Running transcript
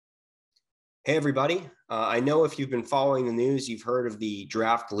Hey, everybody. I know if you've been following the news, you've heard of the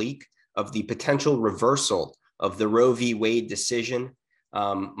draft leak of the potential reversal of the Roe v. Wade decision.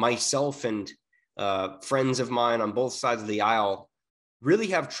 Myself and friends of mine on both sides of the aisle really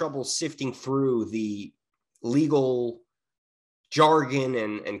have trouble sifting through the legal jargon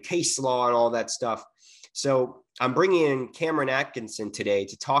and case law and all that stuff. So I'm bringing in Cameron Atkinson today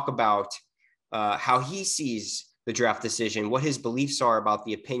to talk about how he sees the draft decision, what his beliefs are about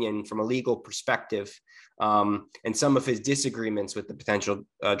the opinion from a legal perspective, and some of his disagreements with the potential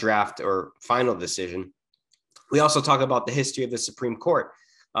draft or final decision. We also talk about the history of the Supreme Court.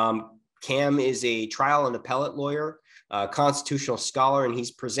 Cam is a trial and appellate lawyer, constitutional scholar, and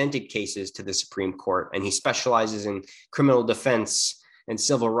he's presented cases to the Supreme Court, and he specializes in criminal defense and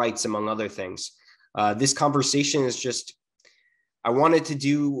civil rights, among other things. This conversation is just, I wanted to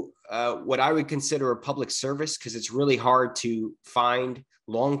do what I would consider a public service because it's really hard to find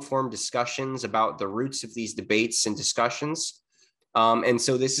long form discussions about the roots of these debates and discussions. And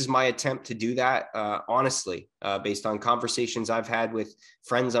so this is my attempt to do that honestly, based on conversations I've had with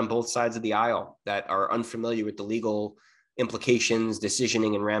friends on both sides of the aisle that are unfamiliar with the legal implications,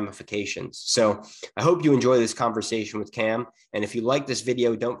 decisioning, and ramifications. So I hope you enjoy this conversation with Cam. And if you like this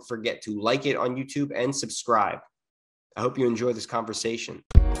video, don't forget to like it on YouTube and subscribe. I hope you enjoy this conversation.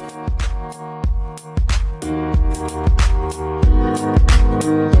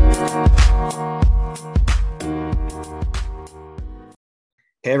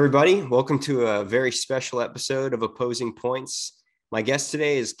 Hey, everybody. Welcome to a very special episode of Opposing Points. My guest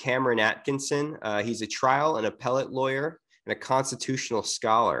today is Cameron Atkinson. He's a trial and appellate lawyer and a constitutional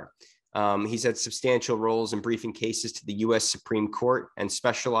scholar. He's had substantial roles in briefing cases to the U.S. Supreme Court and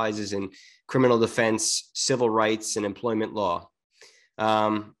specializes in criminal defense, civil rights, and employment law.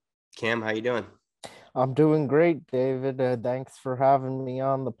 Cam, how you doing? I'm doing great, David. Thanks for having me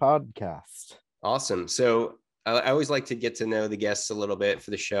on the podcast. Awesome. So I always like to get to know the guests a little bit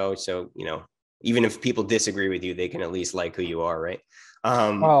for the show. So, even if people disagree with you, they can at least like who you are, right?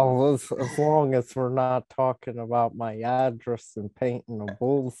 Well, as long as we're not talking about my address and painting a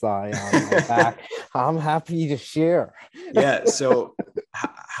bullseye on my back, I'm happy to share. Yeah. So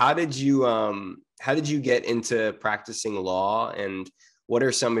how did you get into practicing law, and what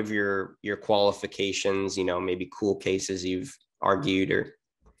are some of your qualifications, maybe cool cases you've argued or?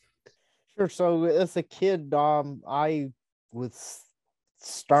 Sure. So as a kid, I was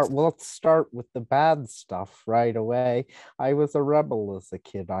let's start with the bad stuff right away. I was a rebel as a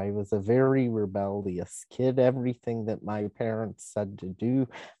kid. I was a very rebellious kid. Everything that my parents said to do,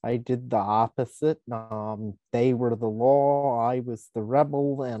 I did the opposite. They were the law, I was the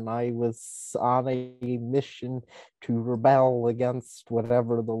rebel, and I was on a mission to rebel against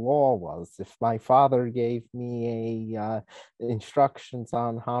whatever the law was. If my father gave me instructions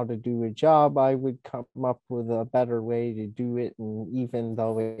on how to do a job, I would come up with a better way to do it. And even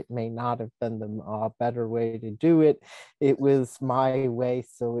though it may not have been the better way to do it, it was my way,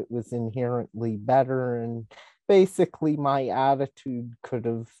 so it was inherently better. And basically, my attitude could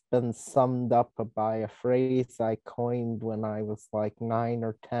have been summed up by a phrase I coined when I was like 9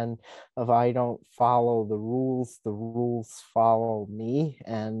 or 10 of I don't follow the rules follow me.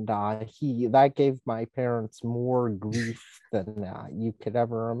 And that gave my parents more grief than you could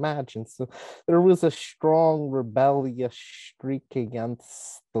ever imagine. So there was a strong rebellious streak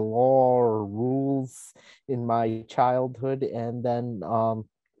against the law or rules in my childhood. And then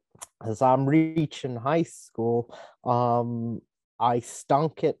as I'm reaching high school, I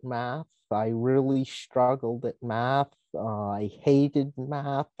stunk at math. I really struggled at math. I hated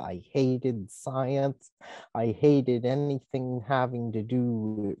math. I hated science. I hated anything having to do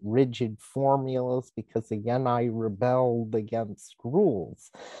with rigid formulas because, again, I rebelled against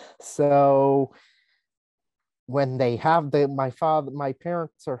rules. So when my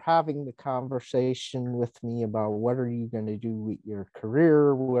parents are having the conversation with me about what are you going to do with your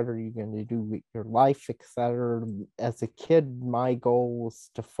career, what are you going to do with your life, etc. As a kid, my goal was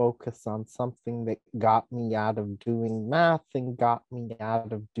to focus on something that got me out of doing math and got me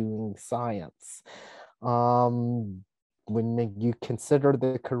out of doing science. When you consider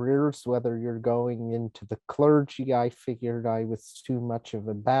the careers, whether you're going into the clergy, I figured I was too much of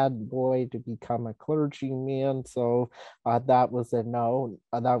a bad boy to become a clergyman, so that was a no.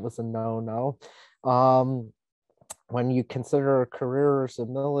 That was a no-no. When you consider a career as a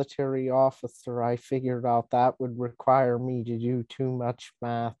military officer, I figured out that would require me to do too much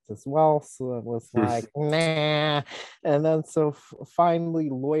math as well. So it was like, nah. And then so finally,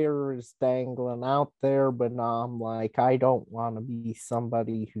 lawyer is dangling out there, but I'm like, I don't want to be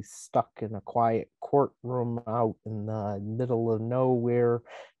somebody who's stuck in a quiet courtroom out in the middle of nowhere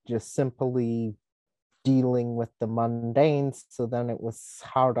just simply dealing with the mundanes. So then it was,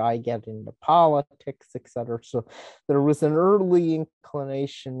 how do I get into politics, etc. So there was an early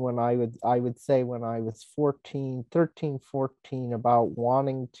inclination when I would say when I was 14 about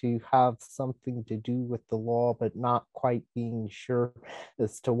wanting to have something to do with the law, but not quite being sure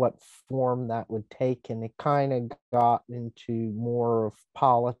as to what form that would take. And it kind of got into more of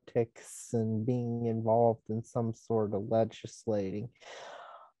politics and being involved in some sort of legislating.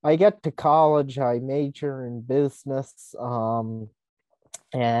 I get to college, I major in business.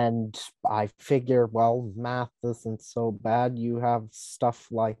 And I figure, well, math isn't so bad. You have stuff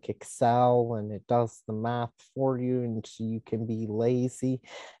like Excel and it does the math for you, and so you can be lazy.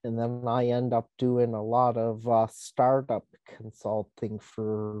 And then I end up doing a lot of startup consulting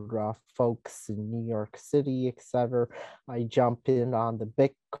for folks in New York City, etc. I jump in on the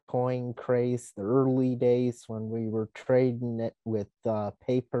Bitcoin craze, the early days when we were trading it with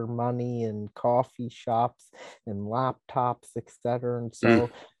paper money in coffee shops and laptops, etc. And so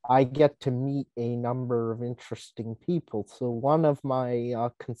I get to meet a number of interesting people. So one of my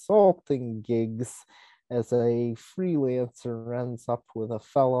consulting gigs as a freelancer ends up with a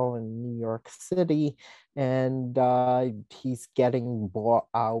fellow in New York City, and he's getting bought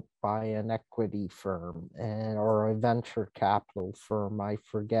out by an equity firm or a venture capital firm. I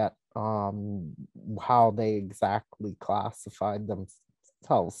forget how they exactly classified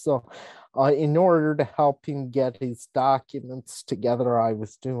themselves. So in order to help him get his documents together, I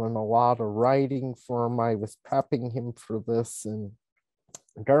was doing a lot of writing for him. I was prepping him for this, and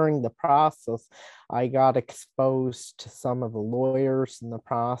during the process, I got exposed to some of the lawyers in the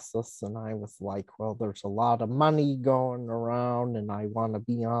process, and I was like, well, there's a lot of money going around, and I want to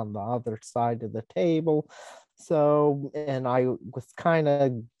be on the other side of the table. So, and I was kind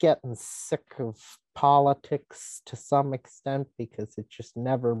of getting sick of politics to some extent because it just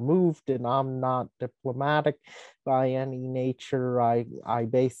never moved, and I'm not diplomatic by any nature. I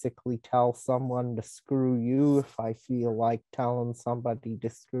basically tell someone to screw you if I feel like telling somebody to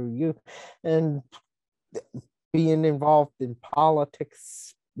screw you. And being involved in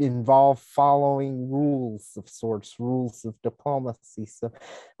politics involve following rules of sorts, rules of diplomacy. So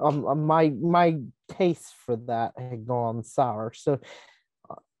my taste for that had gone sour. So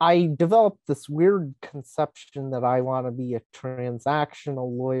I developed this weird conception that I want to be a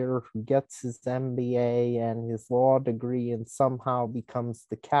transactional lawyer who gets his MBA and his law degree and somehow becomes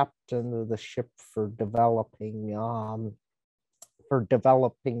the captain of the ship for developing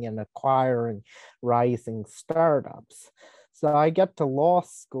and acquiring rising startups. So I get to law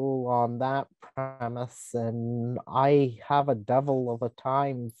school on that premise, and I have a devil of a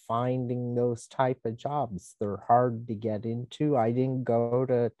time finding those type of jobs. They're hard to get into. I didn't go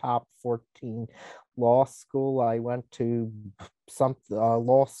to top 14 law school. I went to some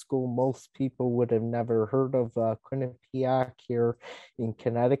law school most people would have never heard of, Quinnipiac here in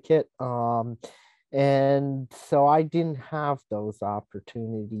Connecticut. And so I didn't have those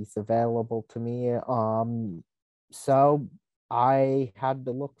opportunities available to me. So I had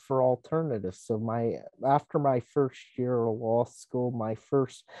to look for alternatives. So after my first year of law school, my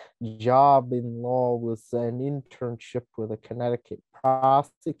first job in law was an internship with a Connecticut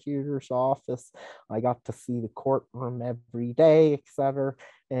prosecutor's office. I got to see the courtroom every day, etc.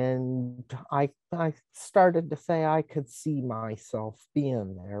 And I started to say I could see myself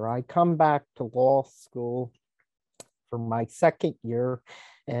being there. I come back to law school for my second year,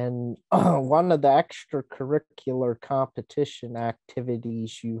 and one of the extracurricular competition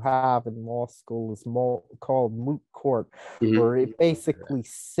activities you have in law school is called moot court, where it basically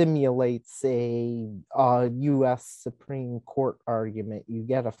simulates a U.S. Supreme Court argument. You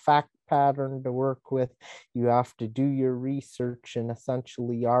get a fact pattern to work with. You have to do your research and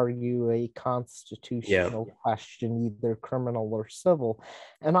essentially argue a constitutional question, either criminal or civil.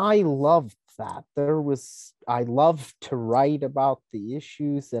 And I loved that. I loved to write about the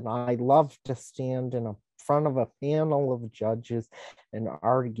issues, and I loved to stand in front of a panel of judges and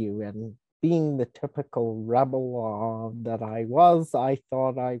argue. And being the typical rebel that I was, I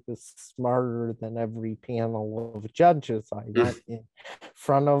thought I was smarter than every panel of judges I went in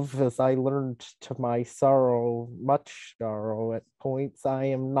front of. As I learned to my sorrow, much sorrow at points, I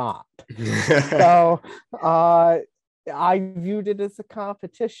am not. So I viewed it as a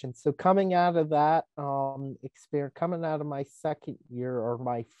competition. So coming out of that experience, coming out of my second year, or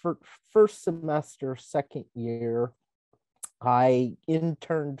my first semester, second year, I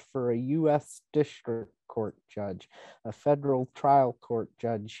interned for a U.S. District Court judge, a federal trial court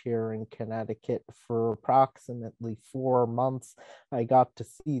judge here in Connecticut, for approximately 4 months. I got to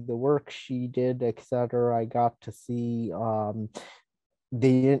see the work she did, etc. I got to see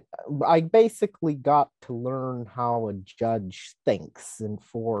the I basically got to learn how a judge thinks in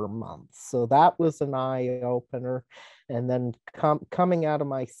 4 months. So that was an eye opener. And then coming out of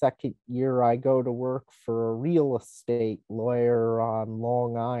my second year, I go to work for a real estate lawyer on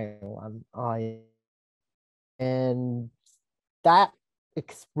Long Island. And that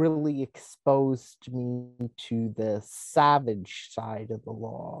really exposed me to the savage side of the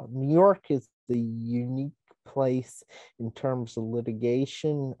law. New York is the unique place in terms of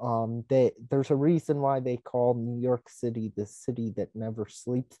litigation. There's a reason why they call New York City the city that never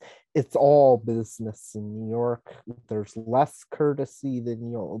sleeps. It's all business in New York. There's less courtesy than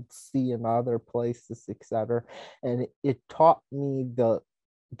you'll see in other places, etc. And it taught me the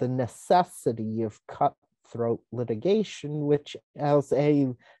necessity of cutthroat litigation, which as a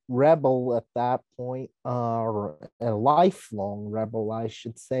rebel at that point, or a lifelong rebel, I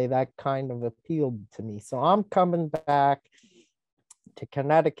should say, that kind of appealed to me. So I'm coming back to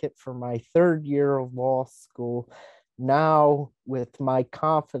Connecticut for my third year of law school, now with my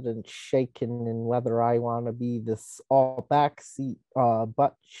confidence shaken in whether I want to be this all backseat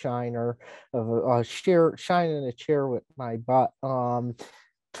butt shiner of a shining a chair with my butt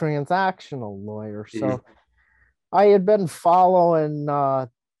transactional lawyer. So I had been following the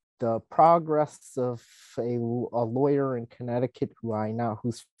progress of a lawyer in Connecticut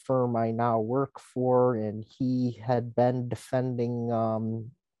whose firm I now work for, and he had been defending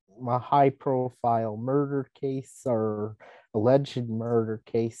a high-profile murder case or alleged murder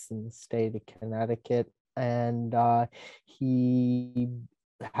case in the state of Connecticut, and he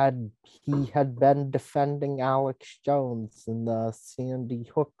had been defending Alex Jones in the Sandy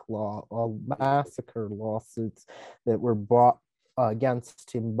Hook massacre lawsuits that were brought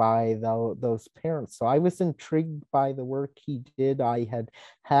against him by those parents. So I was intrigued by the work he did. I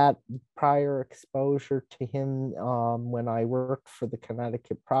had prior exposure to him when I worked for the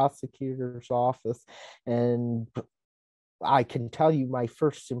Connecticut prosecutor's office, and I can tell you my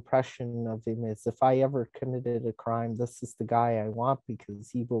first impression of him is, if I ever committed a crime, this is the guy I want,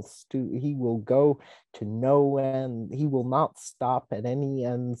 because he will go to no end. He will not stop at any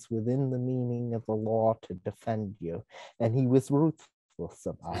ends within the meaning of the law to defend you. And he was ruthless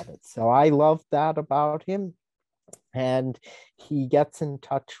about it. So I love that about him. And he gets in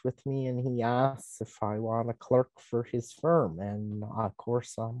touch with me and he asks if I want to clerk for his firm. And of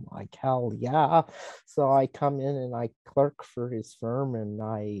course, I'm like, hell yeah. So I come in and I clerk for his firm, and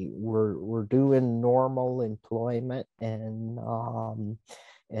we're doing normal employment and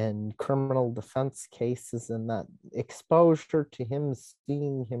criminal defense cases. And that exposure to him,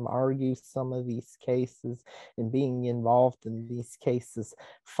 seeing him argue some of these cases and being involved in these cases,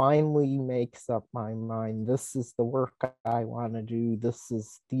 finally makes up my mind. This is the work I want to do.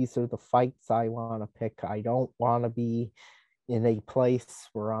 These are the fights I want to pick. I don't want to be in a place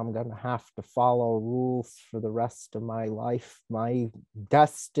where I'm going to have to follow rules for the rest of my life. My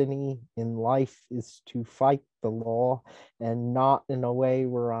destiny in life is to fight the law, and not in a way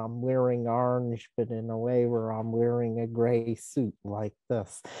where I'm wearing orange, but in a way where I'm wearing a gray suit like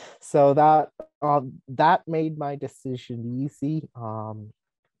this. So that made my decision easy.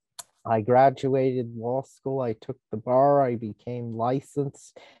 I graduated law school, I took the bar, I became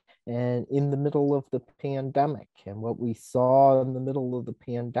licensed, and in the middle of the pandemic. And what we saw in the middle of the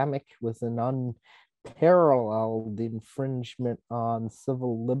pandemic was an unparalleled infringement on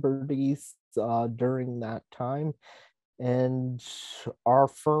civil liberties during that time. And our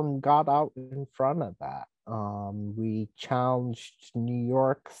firm got out in front of that. We challenged New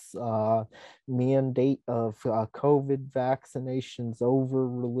York's mandate of COVID vaccinations over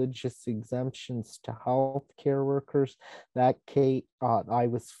religious exemptions to healthcare workers. That case, I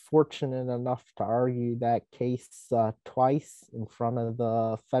was fortunate enough to argue that case twice in front of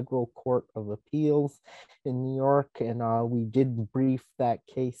the Federal Court of Appeals in New York, and we did brief that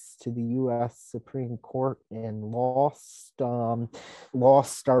case to the U.S. Supreme Court and lost our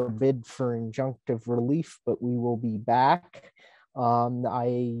bid for injunctive relief, but we will be back. We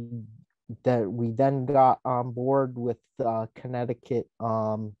then got on board with Connecticut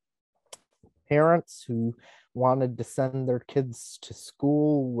parents who wanted to send their kids to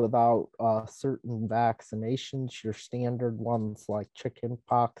school without certain vaccinations, your standard ones like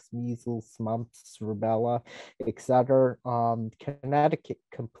chickenpox, measles, mumps, rubella, etc. Connecticut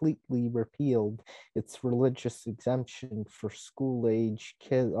completely repealed its religious exemption for school age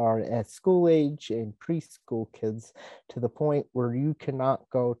kids, or at school age and preschool kids, to the point where you cannot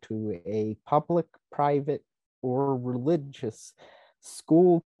go to a public, private, or religious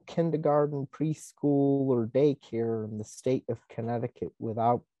school kindergarten, preschool, or daycare in the state of Connecticut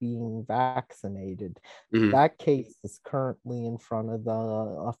without being vaccinated. Mhm. That case is currently in front of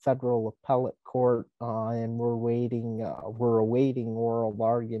the federal appellate court, and we're awaiting oral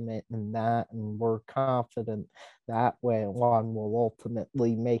argument in that, and we're confident that way one will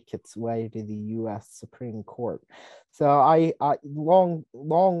ultimately make its way to the U.S. Supreme Court. So I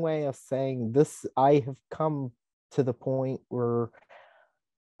long way of saying this. I have come to the point where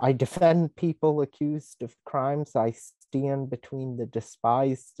I defend people accused of crimes. I stand between the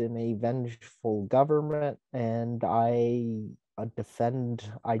despised and a vengeful government, and I defend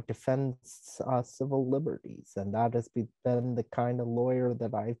civil liberties, and that has been the kind of lawyer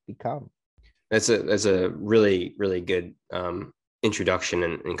that I've become. That's a really really good introduction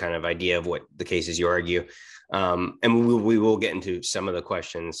and kind of idea of what the cases you argue. And we will get into some of the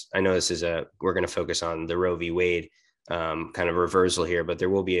questions. I know we're going to focus on the Roe v. Wade kind of reversal here, but there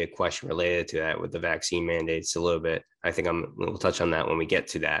will be a question related to that with the vaccine mandates a little bit. I think we'll touch on that when we get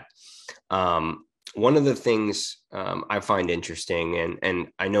to that. One of the things I find interesting, and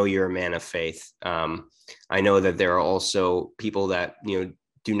I know you're a man of faith. I know that there are also people that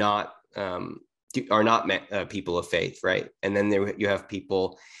do not are not people of faith, right? And then you have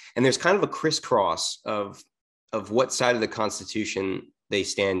people, and there's kind of a crisscross of what side of the Constitution they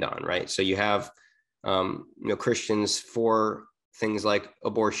stand on, right? So you have Christians for things like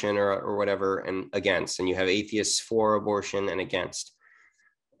abortion or whatever, and against, and you have atheists for abortion and against.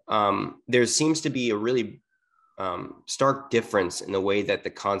 There seems to be a really stark difference in the way that the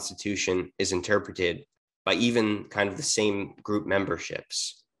Constitution is interpreted by even kind of the same group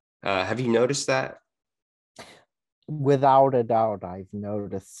memberships. Have you noticed that? Without a doubt, I've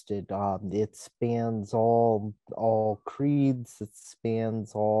noticed it. It spans all creeds. It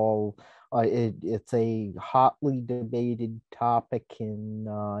spans all. It's a hotly debated topic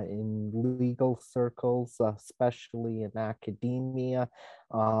in legal circles, especially in academia.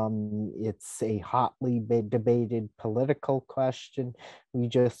 It's a hotly debated political question. We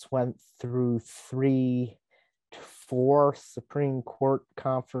just went through 3 to 4 Supreme Court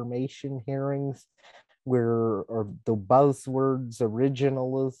confirmation hearings where the buzzwords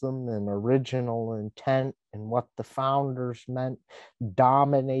originalism and original intent and what the founders meant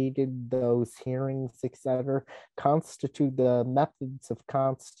dominated those hearings, etc. Constitute the methods of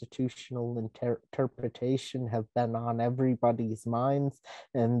constitutional interpretation have been on everybody's minds,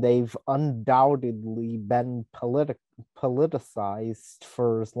 and they've undoubtedly been politicized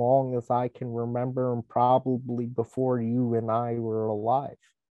for as long as I can remember, and probably before you and I were alive.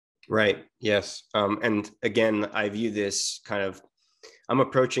 Right. Yes. And again, I view this kind of. I'm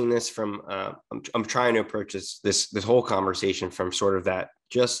approaching this from. I'm trying to approach this whole conversation from sort of that.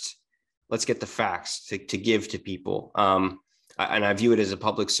 Just let's get the facts to give to people. And I view it as a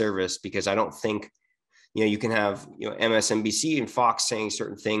public service because I don't think, you can have MSNBC and Fox saying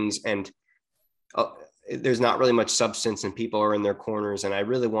certain things, and there's not really much substance, and people are in their corners. And I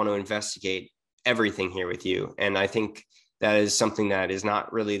really want to investigate everything here with you. And I think that is something that is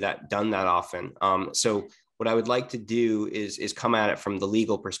not really done that often. So what I would like to do is come at it from the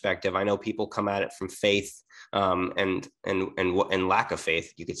legal perspective. I know people come at it from faith and lack of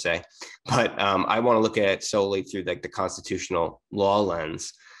faith, you could say, but I want to look at it solely through the constitutional law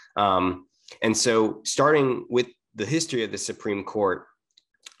lens. And so, starting with the history of the Supreme Court,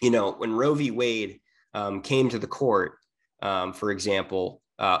 when Roe v. Wade came to the court, for example,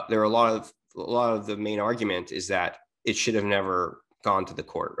 there are a lot of the main argument is that it should have never gone to the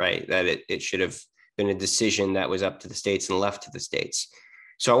court, right? That it should have been a decision that was up to the states and left to the states.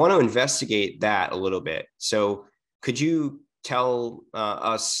 So I want to investigate that a little bit. So could you tell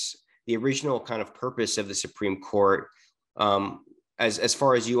us the original kind of purpose of the Supreme Court, as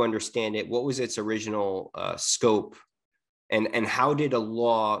far as you understand it? What was its original scope, and how did a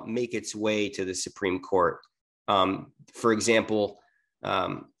law make its way to the Supreme Court? For example,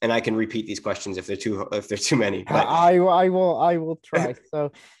 and I can repeat these questions if they're too many. But I will try.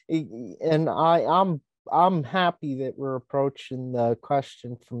 So, and I'm happy that we're approaching the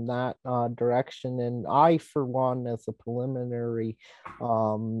question from that direction. And I, for one, as a preliminary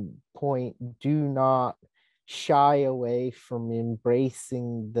point, do not shy away from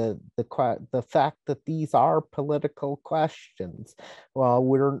embracing the fact that these are political questions. Well,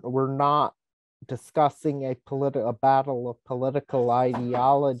 we're not discussing a battle of political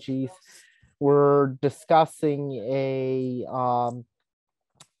ideologies. We're discussing a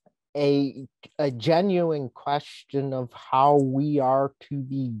genuine question of how we are to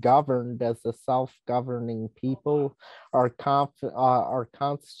be governed as a self-governing people. Our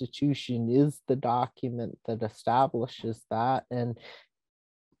Constitution is the document that establishes that, and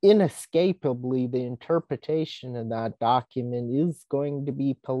inescapably, the interpretation of that document is going to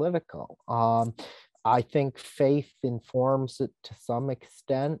be political. I think faith informs it to some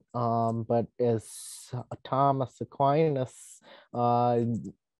extent, but as Thomas Aquinas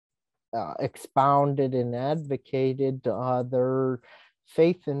expounded and advocated, their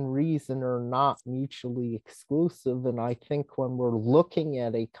faith and reason are not mutually exclusive. And I think when we're looking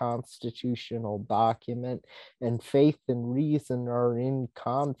at a constitutional document and faith and reason are in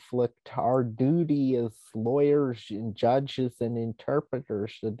conflict, our duty as lawyers and judges and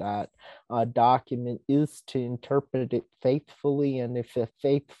interpreters of that document is to interpret it faithfully. And if a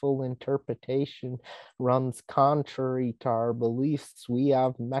faithful interpretation runs contrary to our beliefs, we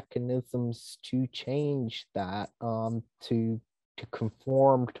have mechanisms to change that, to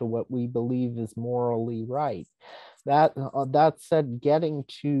conform to what we believe is morally right. That said, getting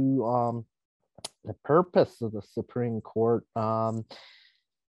to the purpose of the Supreme Court, I'm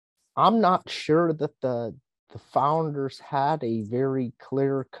not sure that the founders had a very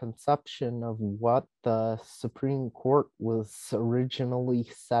clear conception of what the Supreme Court was originally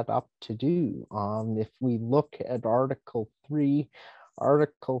set up to do. If we look at Article 3,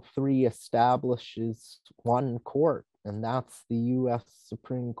 Article 3 establishes one court, and that's the U.S.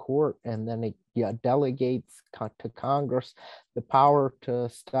 Supreme Court, and then it delegates to Congress the power to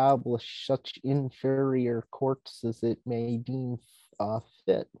establish such inferior courts as it may deem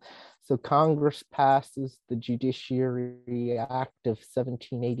fit. So Congress passes the Judiciary Act of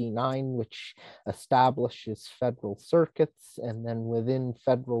 1789, which establishes federal circuits, and then within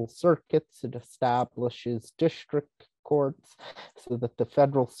federal circuits, it establishes district courts, so that the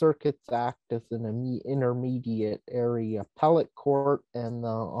federal circuits act as an intermediate area appellate court, and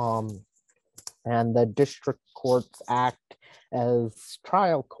the district courts act as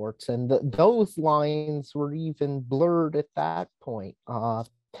trial courts. And those lines were even blurred at that point.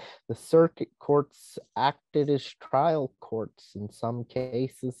 The circuit courts acted as trial courts in some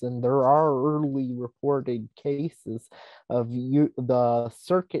cases, and there are early reported cases of the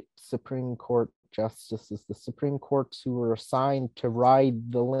circuit Supreme Court justices, the Supreme Courts who were assigned to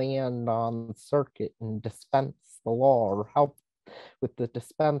ride the land on circuit and dispense the law or help with the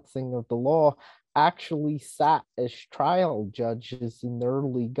dispensing of the law, actually sat as trial judges in the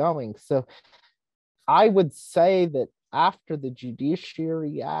early going. So I would say that after the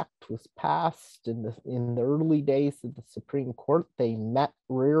Judiciary Act was passed in the early days of the Supreme Court, they met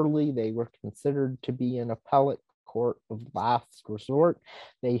rarely. They were considered to be an appellate court of last resort.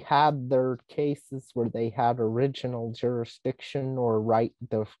 They had their cases where they had original jurisdiction or right.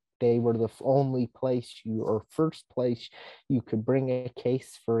 They were the only place first place you could bring a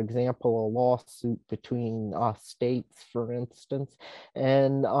case, for example, a lawsuit between states, for instance.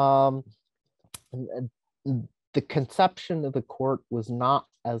 And the conception of the court was not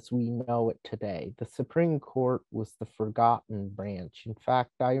as we know it today. The Supreme Court was the forgotten branch. In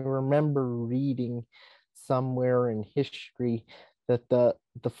fact, I remember reading somewhere in history that the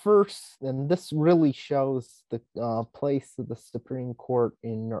first, and this really shows the place of the Supreme Court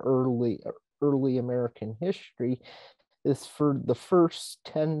in early American history, is for the first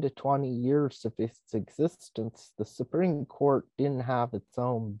 10 to 20 years of its existence, the Supreme Court didn't have its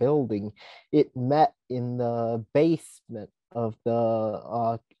own building. It met in the basement of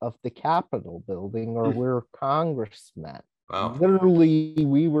the Capitol building, or where Congress met. Wow. Literally,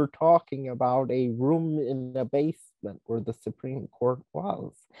 we were talking about a room in the basement where the Supreme Court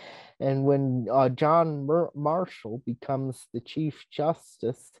was. And when John Marshall becomes the Chief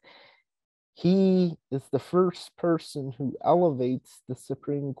Justice, he is the first person who elevates the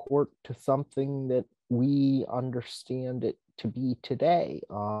Supreme Court to something that we understand it to be today.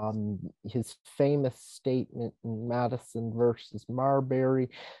 His famous statement in Madison versus Marbury,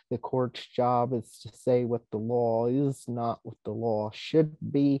 the court's job is to say what the law is, not what the law should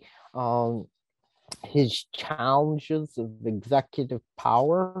be. His challenges of executive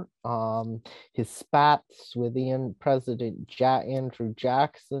power, his spats within President Andrew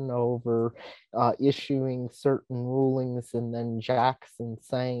Jackson over issuing certain rulings, and then Jackson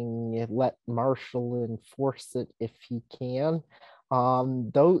saying, let Marshall enforce it if he can.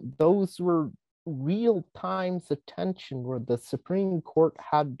 Those were real times of tension where the Supreme Court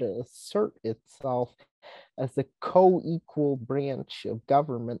had to assert itself as a co-equal branch of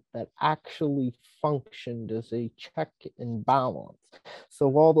government that actually functioned as a check and balance. So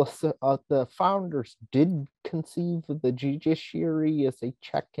while the founders did conceive of the judiciary as a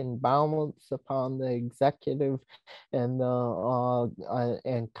check and balance upon the executive and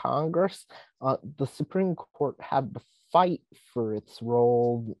Congress, the Supreme Court had to fight for its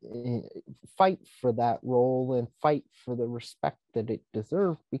role, fight for that role, and fight for the respect that it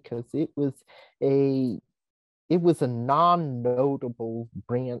deserved, because it was a non-notable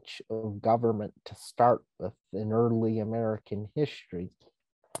branch of government to start with in early American history.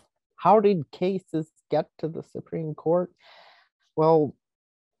 How did cases get to the Supreme Court? Well,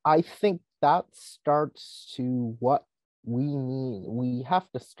 I think that starts to what we mean. We have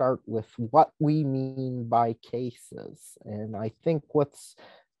to start with what we mean by cases. And I think what's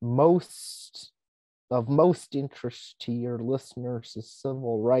most interest to your listeners is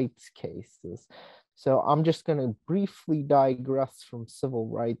civil rights cases. So I'm just going to briefly digress from civil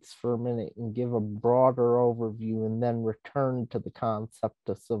rights for a minute and give a broader overview, and then return to the concept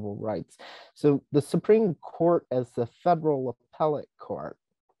of civil rights. So the Supreme Court as the federal appellate court,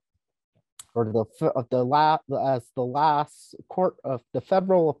 or as the last court of the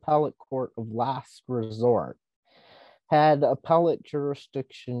federal appellate court of last resort, had appellate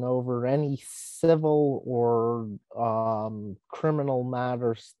jurisdiction over any civil or criminal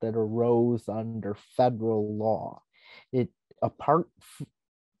matters that arose under federal law. It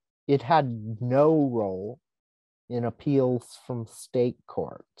had no role in appeals from state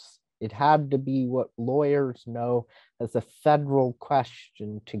courts. It had to be what lawyers know as a federal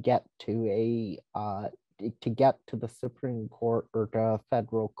question to get to the Supreme Court or to a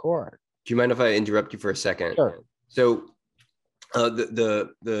federal court. Do you mind if I interrupt you for a second? Sure. So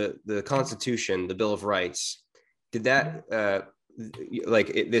the Constitution, the Bill of Rights, did that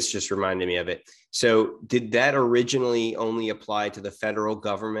this just reminded me of it. So did that originally only apply to the federal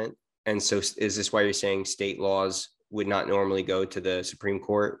government? And so is this why you're saying state laws would not normally go to the Supreme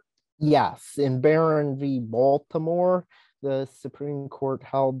Court? Yes. In Barron v. Baltimore, the Supreme Court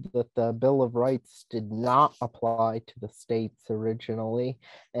held that the Bill of Rights did not apply to the states originally.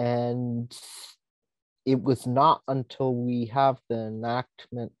 And it was not until we have the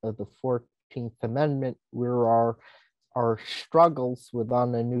enactment of the 14th Amendment where our struggles with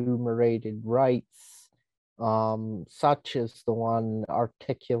unenumerated rights, such as the one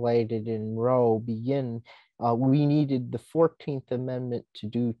articulated in Roe, begin. We needed the 14th Amendment to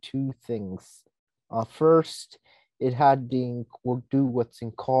do two things. First, it had to do what's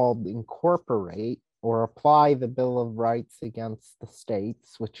called incorporate, or apply the Bill of Rights against the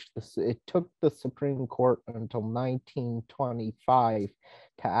states, it took the Supreme Court until 1925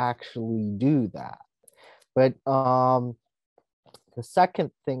 to actually do that. But the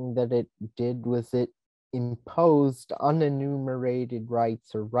second thing that it did was it imposed unenumerated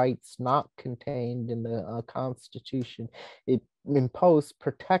rights, or rights not contained in the Constitution. It imposed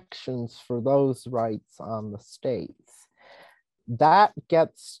protections for those rights on the states. That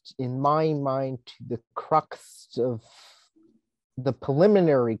gets, in my mind, to the crux of the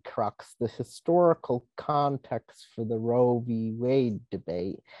preliminary crux, the historical context for the Roe v. Wade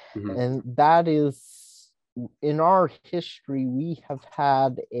debate. Mm-hmm. And that is, in our history, we have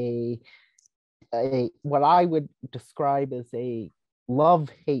had a what I would describe as a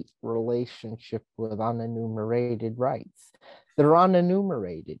love-hate relationship with unenumerated rights. They're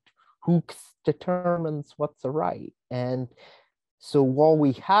unenumerated. Who determines what's a right? And so while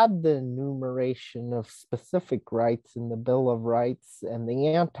we had the enumeration of specific rights in the Bill of Rights, and the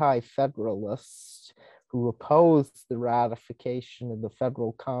anti-federalists who opposed the ratification of the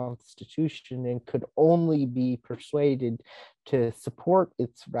federal Constitution and could only be persuaded to support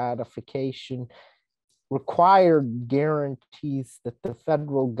its ratification, required guarantees that the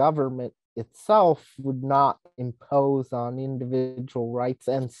federal government itself would not impose on individual rights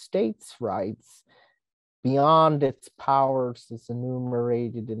and states' rights beyond its powers as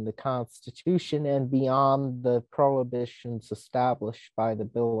enumerated in the Constitution and beyond the prohibitions established by the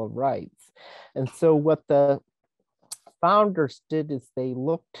Bill of Rights. And so what the founders did is they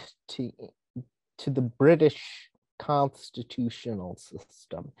looked to the British constitutional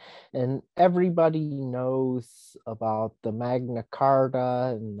system. And everybody knows about the Magna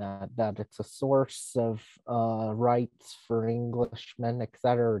Carta, and that it's a source of rights for Englishmen,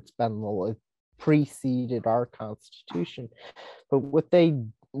 etc. It's been preceded our Constitution. But what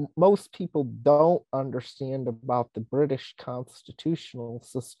most people don't understand about the British constitutional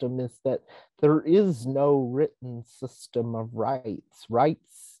system is that there is no written system of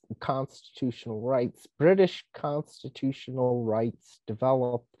constitutional rights. British constitutional rights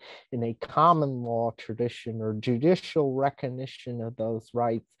developed in a common law tradition or judicial recognition of those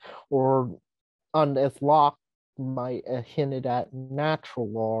rights, or as Locke might hinted at, natural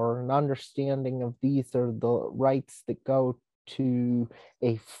law, or an understanding of these are the rights that go to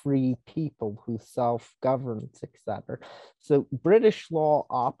a free people who self-governs, etc. So British law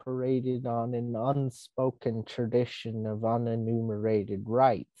operated on an unspoken tradition of unenumerated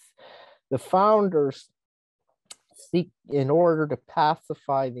rights. The founders in order to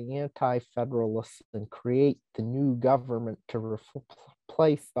pacify the anti-federalists and create the new government to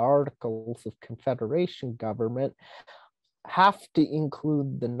replace the Articles of Confederation government, have to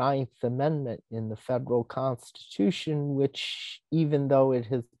include the Ninth Amendment in the federal Constitution, which, even though it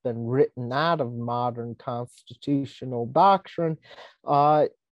has been written out of modern constitutional doctrine,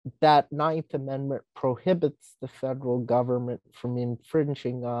 that Ninth Amendment prohibits the federal government from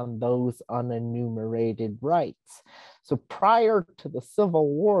infringing on those unenumerated rights. So prior to the Civil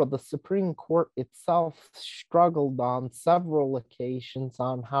War, the Supreme Court itself struggled on several occasions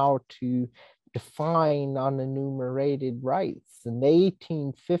on how to define unenumerated rights. In the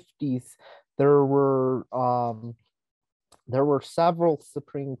 1850s, there were several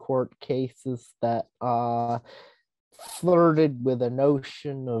Supreme Court cases that flirted with a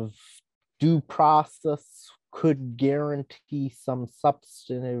notion of due process could guarantee some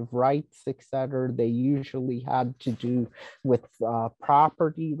substantive rights, etc. They usually had to do with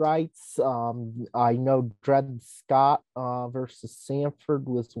property rights. I know Dred Scott versus Sanford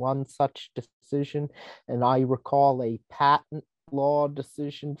was one such decision, and I recall a patent law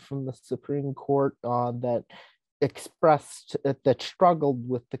decision from the Supreme Court that struggled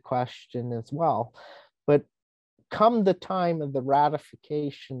with the question as well. But come the time of the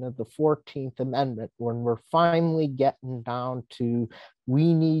ratification of the 14th Amendment, when we're finally getting down to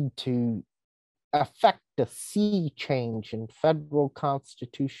we need to affect a sea change in federal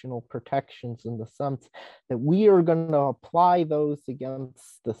constitutional protections, in the sense that we are going to apply those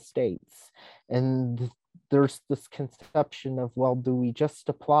against the states. And there's this conception of, well, do we just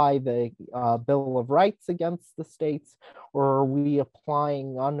apply the Bill of Rights against the states, or are we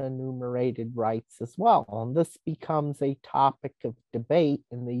applying unenumerated rights as well? And this becomes a topic of debate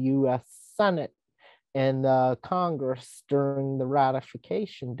in the US Senate and Congress during the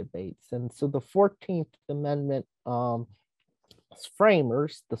ratification debates. And so the 14th Amendment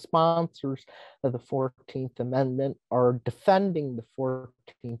framers, the sponsors of the 14th Amendment, are defending the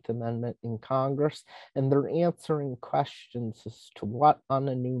 14th Amendment in Congress, and they're answering questions as to what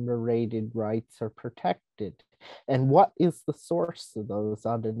unenumerated rights are protected and what is the source of those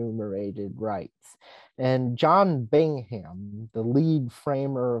unenumerated rights. And John Bingham, the lead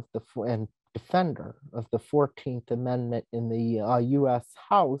framer of and defender of the 14th Amendment in the US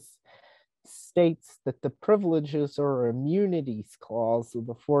House, states that the privileges or immunities clause of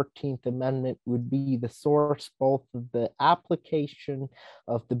the 14th Amendment would be the source both of the application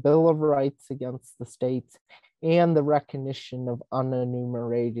of the Bill of Rights against the states and the recognition of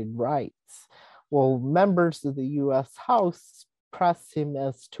unenumerated rights. Well, members of the US House press him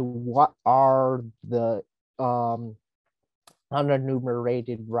as to what are the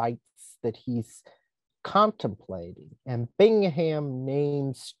unenumerated rights that he's contemplating. And Bingham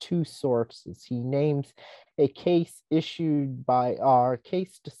names two sources. He names a case decided by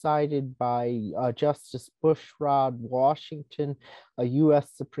Justice Bushrod Washington, a U.S.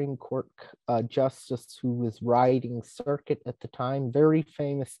 Supreme Court justice who was riding circuit at the time. Very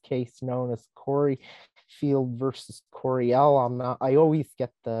famous case known as Coreyfield versus Coryell. I always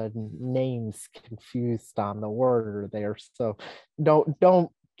get the names confused on the order there, so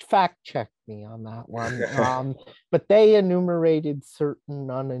don't fact check me on that one. But they enumerated certain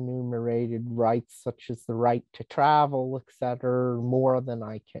unenumerated rights, such as the right to travel, etc. They're more than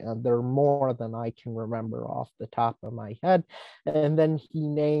I can remember off the top of my head. And then he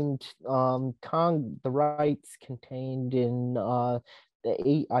named the rights contained in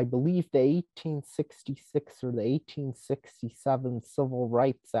I believe the 1866 or the 1867 Civil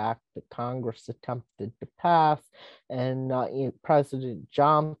Rights Act that Congress attempted to pass, and President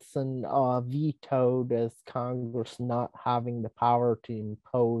Johnson vetoed as Congress not having the power to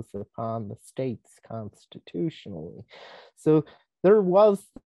impose upon the states constitutionally. So there was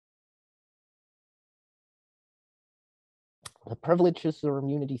the privileges or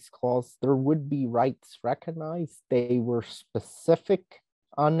immunities clause. There would be rights recognized. They were specific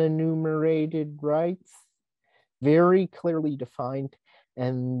unenumerated rights, very clearly defined,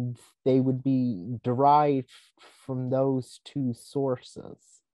 and they would be derived from those two sources.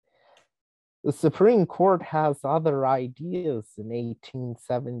 The Supreme Court has other ideas in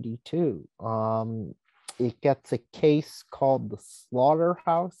 1872. it gets a case called the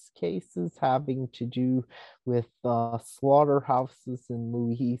slaughterhouse cases, having to do with slaughterhouses in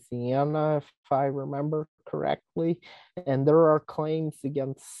Louisiana, if I remember correctly. And there are claims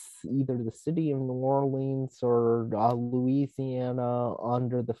against either the city of New Orleans or Louisiana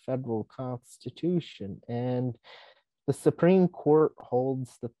under the federal constitution. And the Supreme Court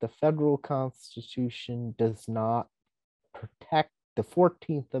holds that the federal constitution does not protect, the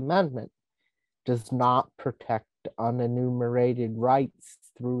 14th Amendment does not protect unenumerated rights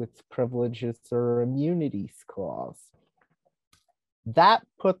through its privileges or immunities clause. That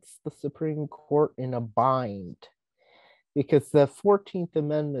puts the Supreme Court in a bind because the 14th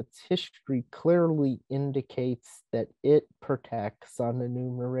Amendment's history clearly indicates that it protects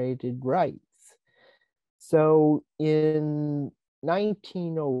unenumerated rights. So in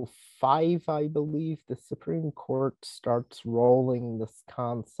 1905, I believe, the Supreme Court starts rolling this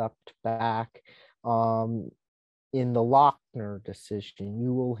concept back in the Lochner decision.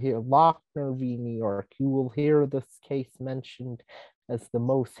 You will hear Lochner v. New York. You will hear this case mentioned as the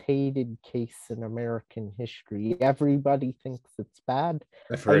most hated case in American history. Everybody thinks it's bad.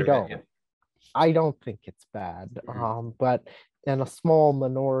 I don't. I don't think it's bad, but and a small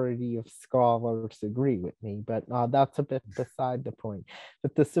minority of scholars agree with me, but that's a bit beside the point.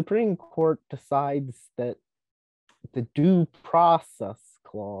 But the Supreme Court decides that the due process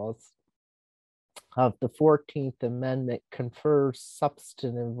clause of the 14th Amendment confers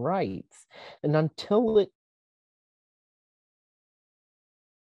substantive rights, and until it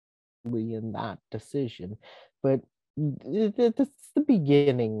in that decision, but it's the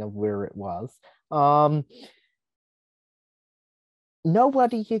beginning of where it was.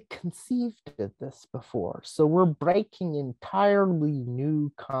 Nobody had conceived of this before. So we're breaking entirely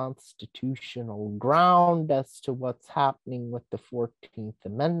new constitutional ground as to what's happening with the 14th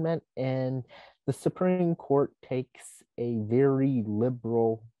Amendment. And the Supreme Court takes a very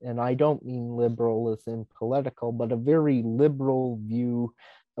liberal, and I don't mean liberal as in political, but a very liberal view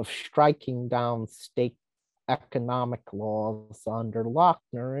of striking down state economic laws under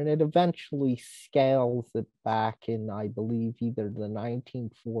Lochner, and it eventually scales it back in, I believe, either the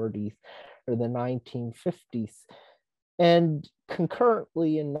 1940s or the 1950s. And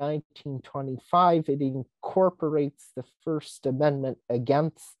concurrently in 1925, it incorporates the First Amendment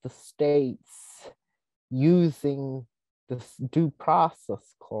against the states using this due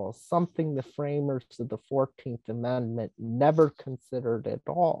process clause, something the framers of the 14th Amendment never considered at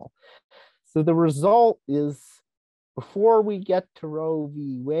all. So the result is, before we get to Roe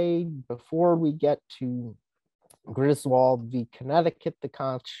v. Wade, before we get to Griswold v. Connecticut, the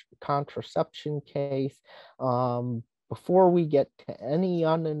contraception case, before we get to any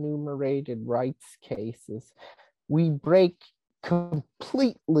unenumerated rights cases, we break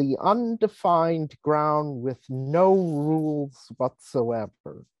completely undefined ground with no rules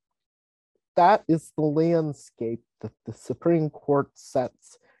whatsoever. That is the landscape that the Supreme Court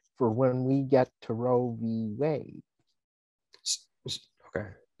sets for when we get to Roe v. Wade. Okay.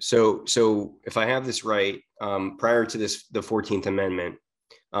 So if I have this right, prior to this, the 14th Amendment,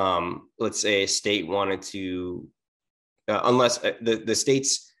 let's say a state wanted to, unless the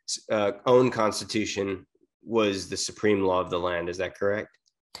state's own constitution was the supreme law of the land, is that correct?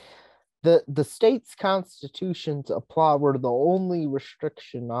 The state's constitutions apply, were the only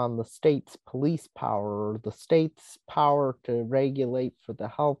restriction on the state's police power or the state's power to regulate for the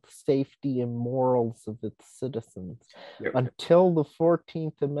health, safety, and morals of its citizens. Yep. Until the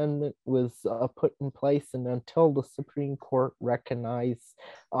 14th Amendment was put in place and until the Supreme Court recognized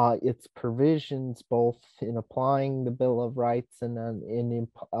its provisions both in applying the Bill of Rights and in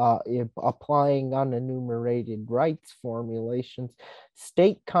applying unenumerated rights formulations,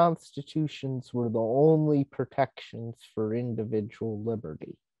 state constitutions were the only protections for individual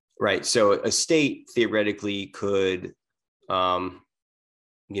liberty. Right. So a state theoretically could,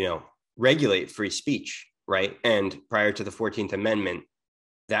 regulate free speech, right? And prior to the 14th Amendment,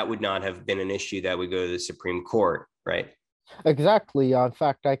 that would not have been an issue that would go to the Supreme Court, right? Exactly. In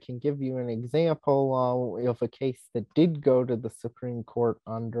fact, I can give you an example of a case that did go to the Supreme Court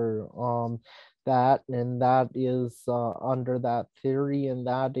under that, and that is under that theory, and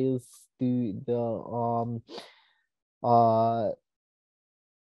that is the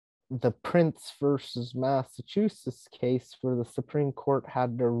the Prince versus Massachusetts case, where the Supreme Court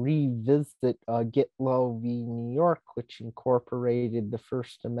had to revisit Gitlow v. New York, which incorporated the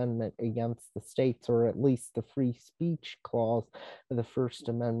First Amendment against the states, or at least the free speech clause of the First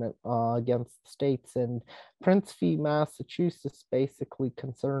Amendment against the states. And Prince v. Massachusetts basically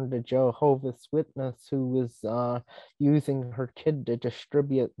concerned a Jehovah's Witness who was using her kid to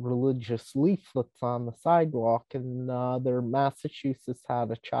distribute religious leaflets on the sidewalk. And Massachusetts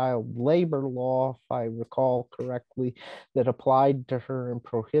had a child labor law, if I recall correctly, that applied to her and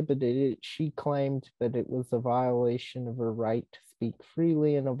prohibited it. She claimed that it was a violation of her right to speak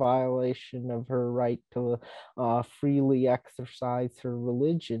freely and a violation of her right to freely exercise her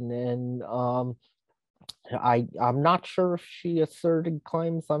religion. And I'm not sure if she asserted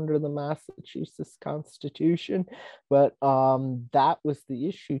claims under the Massachusetts Constitution, but that was the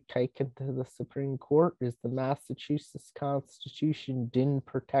issue taken to the Supreme Court, is the Massachusetts Constitution didn't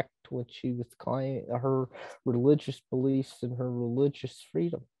protect what she was claiming, her religious beliefs and her religious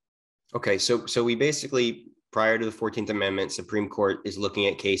freedom. Okay, so we basically, prior to the 14th Amendment, Supreme Court is looking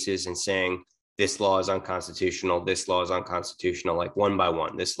at cases and saying, this law is unconstitutional, this law is unconstitutional, like one by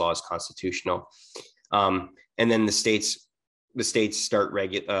one, this law is constitutional. And then the states start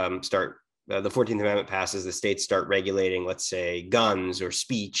the 14th Amendment passes, the states start regulating, let's say, guns or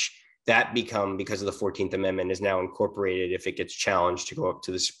speech. That because of the 14th Amendment, is now incorporated if it gets challenged to go up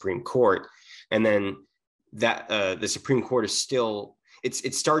to the Supreme Court. And then that the Supreme Court is still,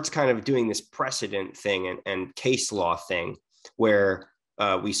 it starts kind of doing this precedent thing and case law thing, where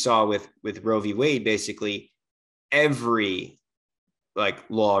we saw with Roe v. Wade, basically every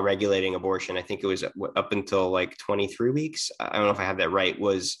law regulating abortion, I think it was up until like 23 weeks, I don't know if I have that right,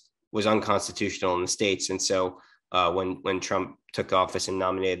 was unconstitutional in the states. And so when Trump took office and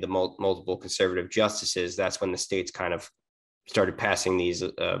nominated the multiple conservative justices, that's when the states kind of started passing these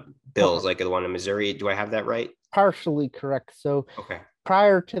bills, like the one in Missouri. Do I have that right? Partially correct. So okay.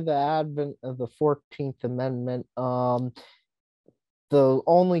 Prior to the advent of the 14th Amendment, the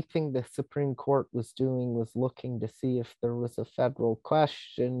only thing the Supreme Court was doing was looking to see if there was a federal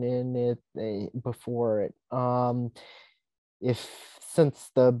question in it before it. Since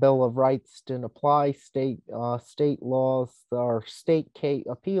the Bill of Rights didn't apply, state laws or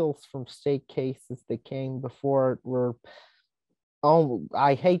appeals from state cases that came before it were,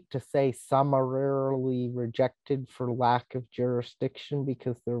 I hate to say, summarily rejected for lack of jurisdiction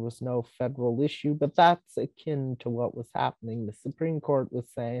because there was no federal issue, but that's akin to what was happening. The Supreme Court was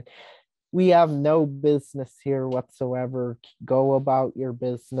saying, we have no business here whatsoever. Go about your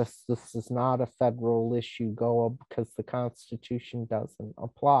business. This is not a federal issue. Go, because the Constitution doesn't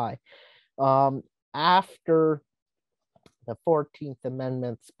apply. After the 14th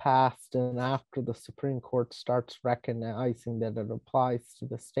Amendment's passed, and after the Supreme Court starts recognizing that it applies to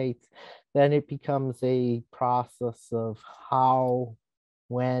the states, then it becomes a process of how,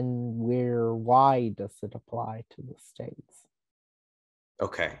 when, where, why does it apply to the states.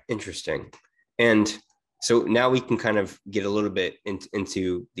 Okay, interesting. And so now we can kind of get a little bit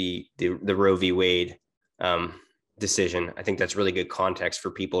into the Roe v. Wade decision. I think that's really good context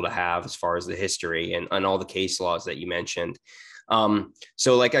for people to have as far as the history and all the case laws that you mentioned.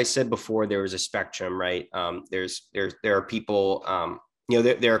 So like I said before, there was a spectrum, right? There are people,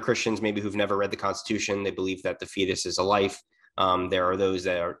 there are Christians maybe who've never read the Constitution. They believe that the fetus is a life. There are those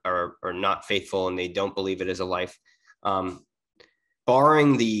that are not faithful and they don't believe it is a life.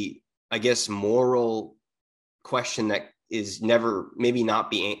 Barring the, I guess, moral question that is maybe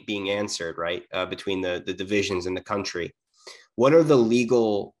not being answered, right, between the divisions in the country. What's the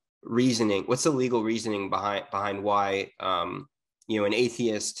legal reasoning behind why an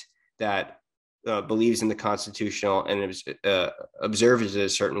atheist that believes in the Constitutional and observes it a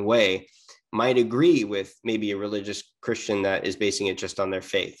certain way might agree with maybe a religious Christian that is basing it just on their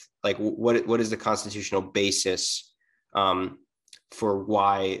faith? Like, what is the constitutional basis for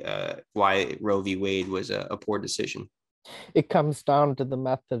why Roe v. Wade was a poor decision? It comes down to the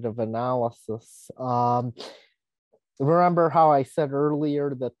method of analysis. Remember how I said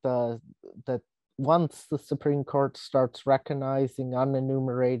earlier that once the Supreme Court starts recognizing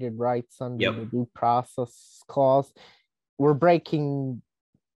unenumerated rights under the Due Process Clause, we're breaking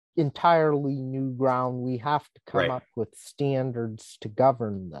entirely new ground. We have to come up with standards to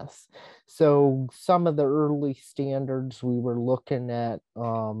govern this. So some of the early standards we were looking at,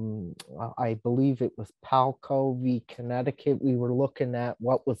 I believe it was Palco v. Connecticut. We were looking at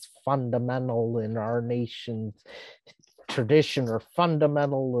what was fundamental in our nation's tradition or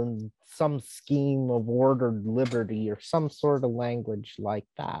fundamental in some scheme of ordered liberty or some sort of language like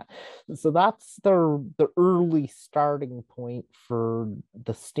that. So that's the early starting point for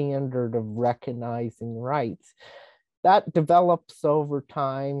the standard of recognizing rights. That develops over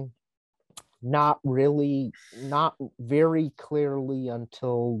time, not very clearly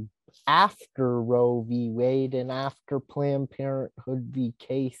until after Roe v. Wade and after Planned Parenthood v.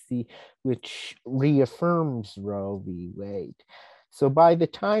 Casey, which reaffirms Roe v. Wade. So by the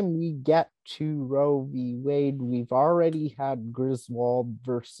time we get to Roe v. Wade, we've already had Griswold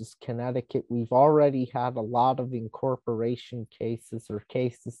versus Connecticut. We've already had a lot of incorporation cases or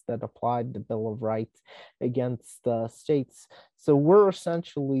cases that applied the Bill of Rights against the states. So we're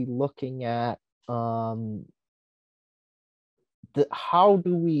essentially looking at how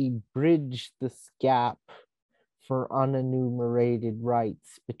do we bridge this gap for unenumerated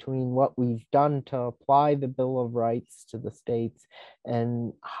rights between what we've done to apply the Bill of Rights to the states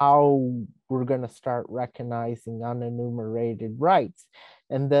and how we're going to start recognizing unenumerated rights.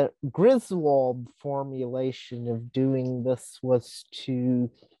 And the Griswold formulation of doing this was to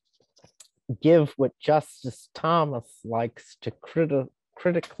give what Justice Thomas likes to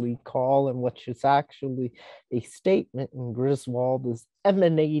critically call, and which is actually a statement in Griswold, is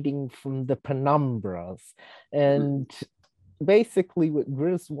emanating from the penumbras. And basically what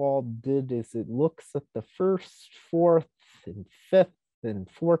Griswold did is it looks at the First, Fourth, and Fifth and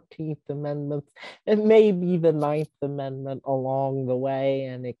 14th Amendments, and maybe the Ninth Amendment along the way,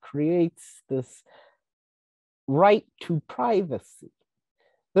 and it creates this right to privacy.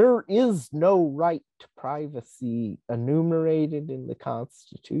 There is no right to privacy enumerated in the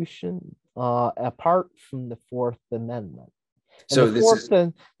Constitution apart from the Fourth Amendment. And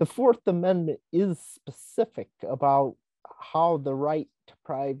the Fourth Amendment is specific about how the right to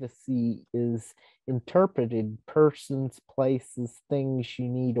privacy is interpreted: persons, places, things. You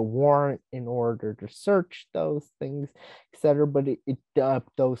need a warrant in order to search those things, etc. But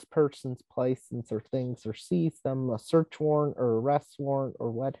those persons, places, or things, or seize them, a search warrant or arrest warrant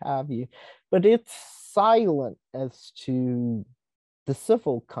or what have you. But it's silent as to the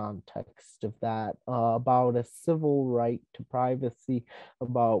civil context of that, about a civil right to privacy,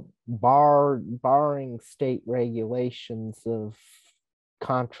 about barring state regulations of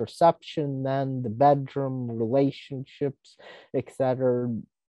contraception, then the bedroom, relationships, etc.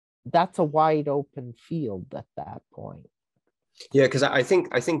 That's a wide open field at that point. Yeah, because I think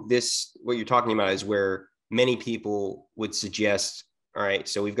this, what you're talking about, is where many people would suggest, all right,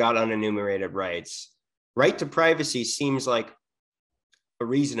 so we've got unenumerated rights. Right to privacy seems like a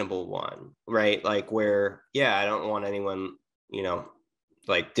reasonable one, right? Like where, yeah, I don't want anyone,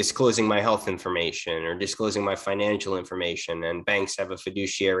 like disclosing my health information or disclosing my financial information, and banks have a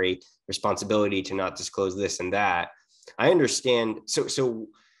fiduciary responsibility to not disclose this and that. I understand. Let's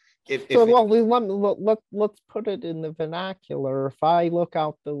put it in the vernacular. If I look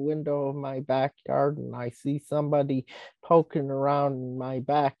out the window of my backyard and I see somebody poking around in my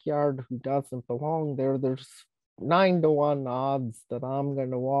backyard who doesn't belong there, there's 9-to-1 odds that I'm going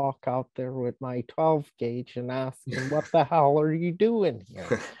to walk out there with my 12 gauge and ask them, what the hell are you doing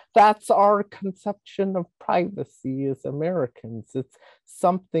here? That's our conception of privacy as Americans. It's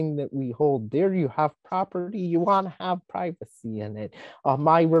something that we hold dear. You have property, you want to have privacy in it.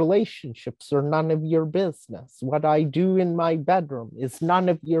 My relationships are none of your business. What I do in my bedroom is none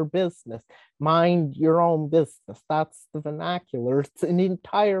of your business. Mind your own business. That's the vernacular. It's an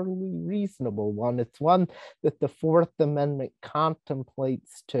entirely reasonable one. It's one that the Fourth Amendment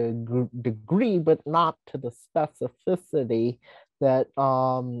contemplates to a degree, but not to the specificity that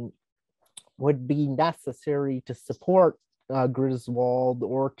would be necessary to support Griswold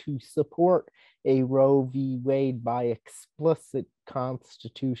or to support a Roe v. Wade by explicit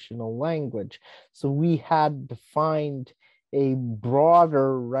constitutional language. So we had to find a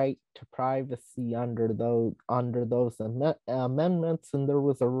broader right to privacy under those amendments, and there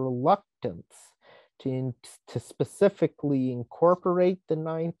was a reluctance to specifically incorporate the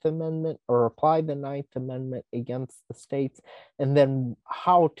Ninth Amendment or apply the Ninth Amendment against the states, and then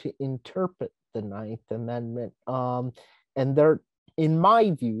how to interpret the Ninth Amendment. And in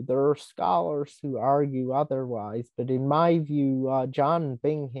my view, there are scholars who argue otherwise, but in my view, John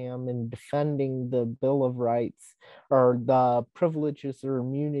Bingham, in defending the Bill of Rights or the Privileges or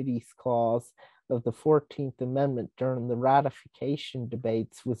Immunities Clause of the 14th Amendment during the ratification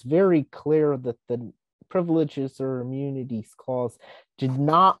debates, was very clear that the Privileges or Immunities Clause did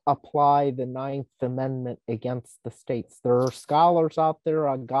not apply the Ninth Amendment against the states. There are scholars out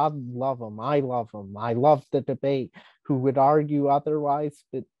there, God love them, I love the debate, who would argue otherwise,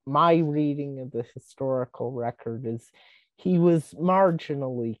 but my reading of the historical record is he was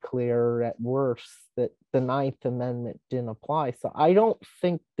marginally clear at worst that the Ninth Amendment didn't apply. So I don't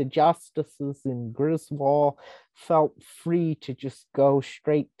think the justices in Griswold felt free to just go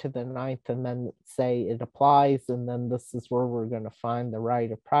straight to the Ninth Amendment, say it applies, and then this is where we're going to find the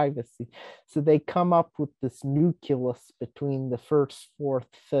right of privacy. So they come up with this nucleus between the First, Fourth,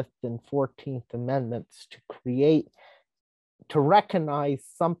 Fifth, and 14th Amendments to recognize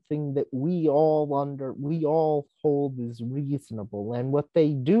something that we all hold as reasonable. And what they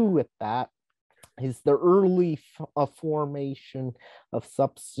do with that is the early formation of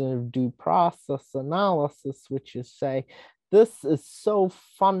substantive due process analysis, which is say, this is so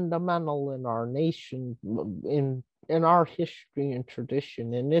fundamental in our nation, in our history and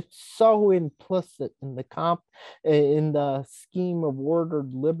tradition, and it's so implicit in the scheme of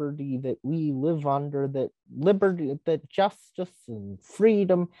ordered liberty that we live under, that liberty, that justice and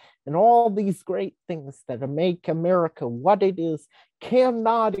freedom and all these great things that make America what it is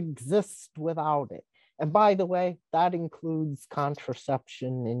cannot exist without it. And by the way, that includes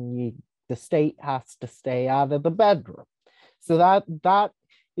contraception, and the state has to stay out of the bedroom. So that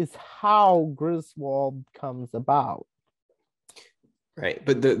is how Griswold comes about. Right.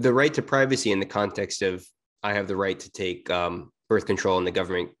 But the right to privacy in the context of I have the right to take birth control and the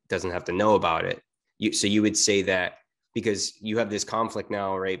government doesn't have to know about it. So you would say that because you have this conflict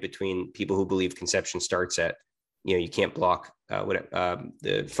now, right, between people who believe conception starts at, you can't block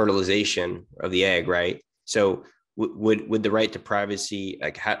the fertilization of the egg, right? So would the right to privacy,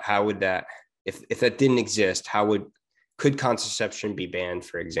 like how would that, if that didn't exist, could contraception be banned,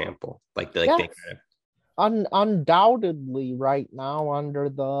 for example? Yes. Undoubtedly, right now under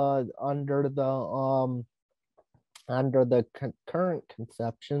the current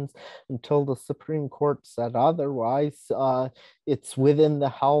conceptions, until the Supreme Court said otherwise, it's within the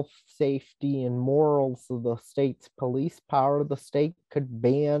health, safety, and morals of the state's police power. The state could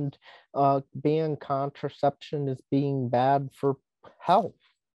ban contraception as being bad for health.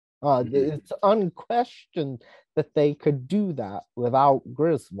 It's unquestioned that they could do that without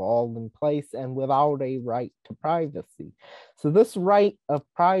Griswold in place and without a right to privacy. So this right of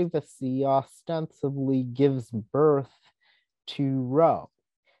privacy ostensibly gives birth to Roe.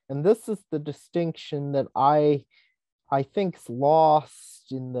 And this is the distinction that I think's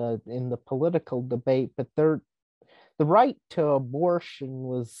lost in the political debate, but the right to abortion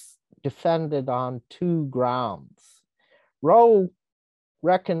was defended on two grounds. Roe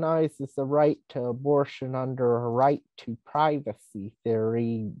recognizes the right to abortion under a right to privacy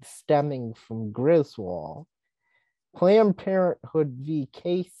theory stemming from Griswold. Planned Parenthood v.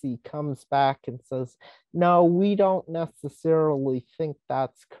 Casey comes back and says, no, we don't necessarily think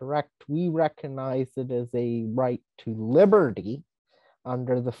that's correct. We recognize it as a right to liberty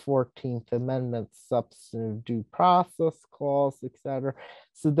under the 14th Amendment substantive due process clause, etc.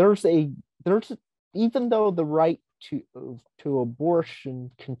 So there's even though the right to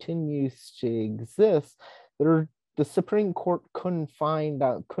abortion continues to exist, the Supreme Court couldn't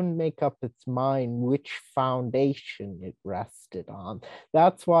make up its mind which foundation it rested on.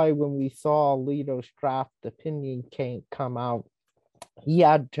 That's why when we saw Alito's draft opinion come out, he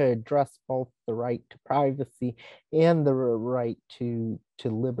had to address both the right to privacy and the right to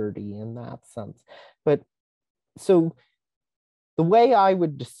liberty in that sense. But so the way I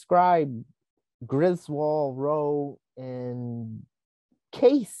would describe Griswold, Roe, and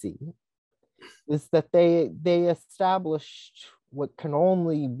Casey is that they established what can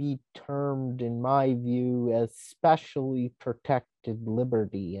only be termed, in my view, as specially protected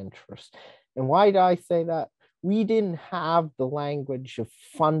liberty interests. And why do I say that? We didn't have the language of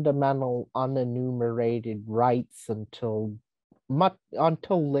fundamental unenumerated rights until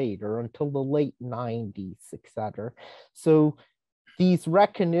later, until the late 90s, etc. So these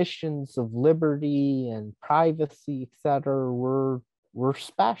recognitions of liberty and privacy, etc., were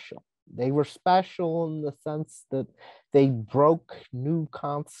special. They were special in the sense that they broke new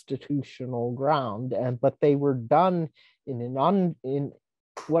constitutional ground, but they were done in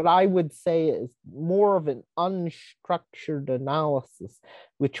what I would say is more of an unstructured analysis,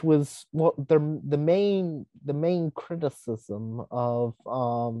 which was what the main criticism of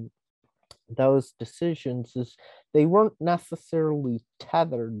those decisions is they weren't necessarily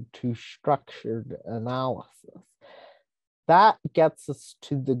tethered to structured analysis. That gets us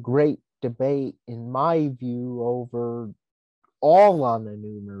to the great debate, in my view, over all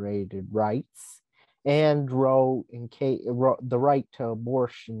unenumerated rights and Roe and the right to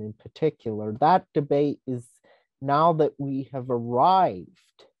abortion in particular. That debate is, now that we have arrived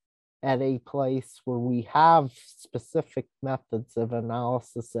at a place where we have specific methods of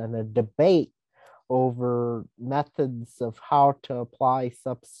analysis and a debate over methods of how to apply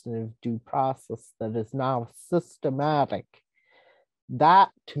substantive due process that is now systematic. That,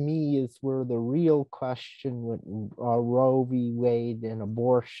 to me, is where the real question with Roe v. Wade and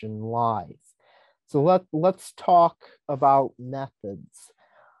abortion lies. So let's talk about methods.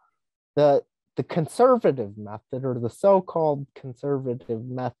 The conservative method, or the so-called conservative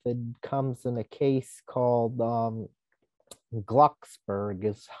method, comes in a case called Glucksberg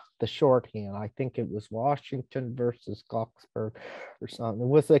is the shorthand. I think it was Washington versus Glucksberg or something. It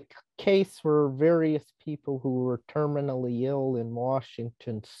was a case where various people who were terminally ill in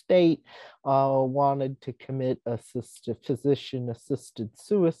Washington state wanted to commit physician-assisted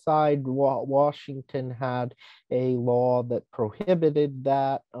suicide. Washington had a law that prohibited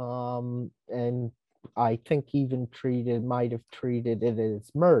that, and I think even might have treated it as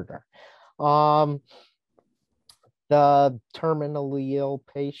murder. The terminally ill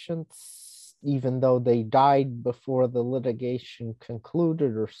patients, even though they died before the litigation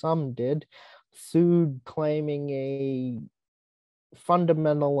concluded, or some did, sued claiming a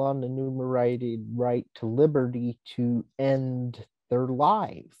fundamental unenumerated right to liberty to end their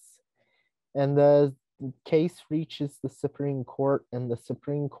lives. And the case reaches the Supreme Court, and the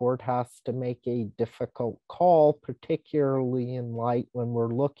Supreme Court has to make a difficult call, particularly in light when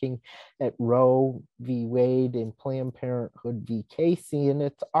we're looking at Roe v. Wade and Planned Parenthood v. Casey. And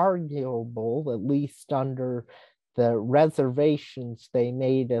it's arguable, at least under the reservations they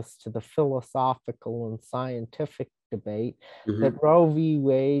made as to the philosophical and scientific debate, that Roe v.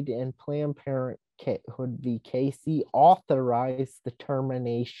 Wade and Planned Parenthood v. Casey authorized the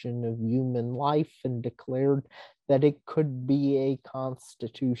termination of human life and declared that it could be a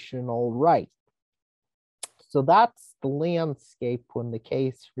constitutional right. So that's the landscape when the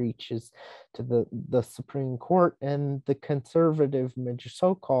case reaches to the Supreme Court, and the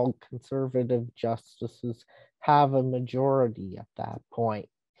so-called conservative justices have a majority at that point.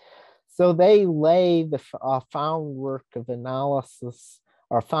 So they lay the groundwork of analysis,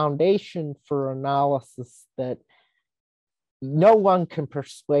 or foundation for analysis, that no one can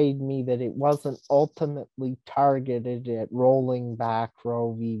persuade me that it wasn't ultimately targeted at rolling back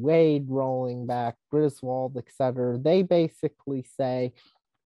Roe v. Wade, rolling back Griswold, etc. They basically say,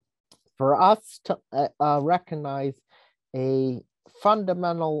 for us to recognize a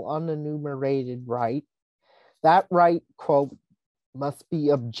fundamental unenumerated right, that right, quote, must be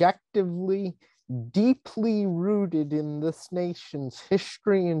objectively deeply rooted in this nation's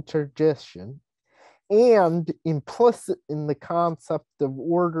history and tradition, and implicit in the concept of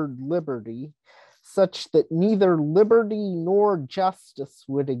ordered liberty, such that neither liberty nor justice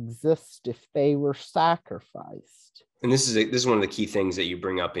would exist if they were sacrificed. And this is one of the key things that you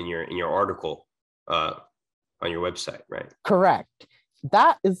bring up in your article on your website, right? Correct.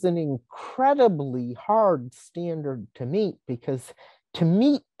 That is an incredibly hard standard to meet, because to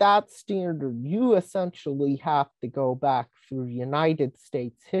meet that standard, you essentially have to go back through United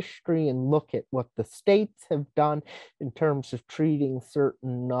States history and look at what the states have done in terms of treating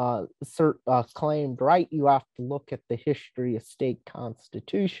certain claimed right. You have to look at the history of state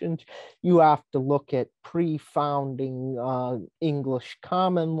constitutions. You have to look at pre-founding English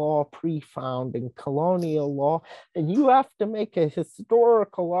common law, pre-founding colonial law, and you have to make a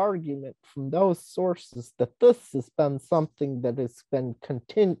historical argument from those sources that this has been something that has been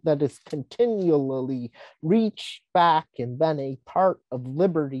continually reached back and been a part of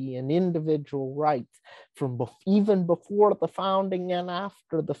liberty and individual rights from even before the founding and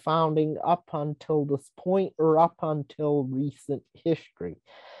after the founding, up until this point, or up until recent history.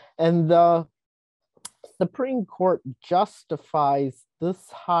 And the Supreme Court justifies this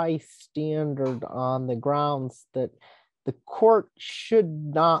high standard on the grounds that the court should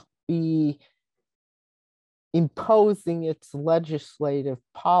not be imposing its legislative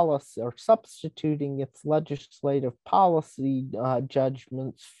policy, or substituting its legislative policy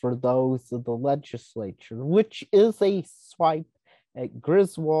judgments for those of the legislature, which is a swipe at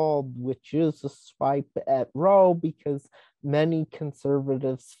Griswold, which is a swipe at Roe, because many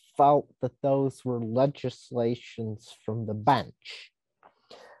conservatives felt that those were legislations from the bench.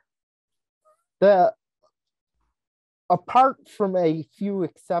 Apart from a few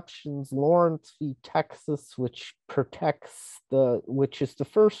exceptions, Lawrence v. Texas, which is the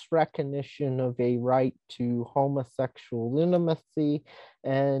first recognition of a right to homosexual intimacy,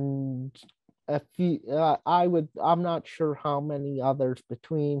 and a few, I'm not sure how many others,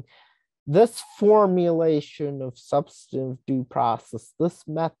 between this formulation of substantive due process, this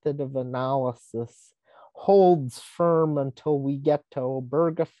method of analysis, holds firm until we get to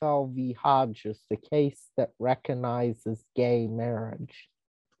Obergefell v. Hodges, the case that recognizes gay marriage.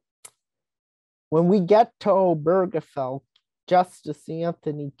 When we get to Obergefell, Justice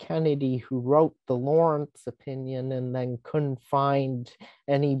Anthony Kennedy, who wrote the Lawrence opinion and then couldn't find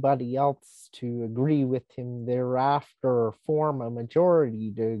anybody else to agree with him thereafter or form a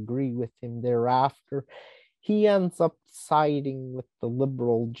majority to agree with him thereafter, he ends up siding with the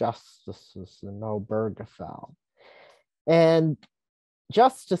liberal justices in Obergefell. And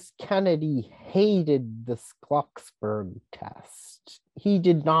Justice Kennedy hated this Glucksberg test. He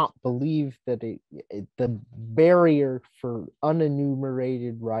did not believe that the barrier for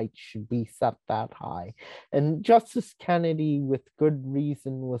unenumerated rights should be set that high. And Justice Kennedy, with good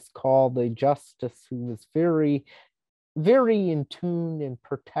reason, was called a justice who was very, very in tune and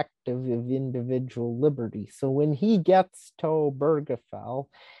protective of individual liberty. So when he gets to Obergefell,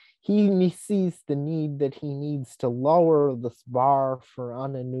 he sees the need that he needs to lower this bar for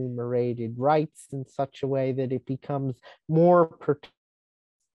unenumerated rights in such a way that it becomes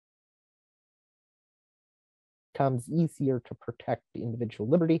easier to protect individual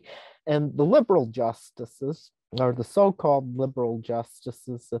liberty. And the liberal justices, or the so-called liberal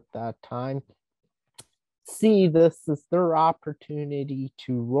justices at that time, see this as their opportunity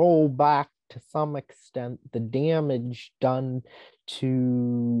to roll back to some extent the damage done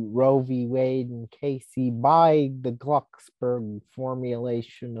to Roe v. Wade and Casey by the Glucksberg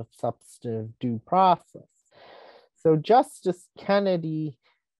formulation of substantive due process. So Justice Kennedy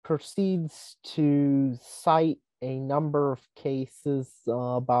proceeds to cite a number of cases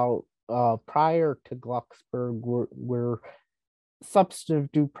about prior to Glucksberg where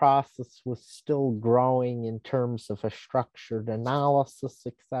substantive due process was still growing in terms of a structured analysis,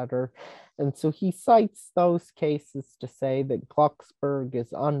 etc. And so he cites those cases to say that Glucksberg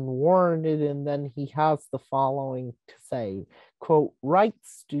is unwarranted, and then he has the following to say, quote,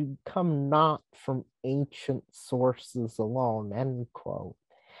 rights do come not from ancient sources alone, end quote.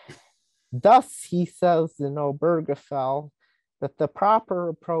 Thus, he says in Obergefell, that the proper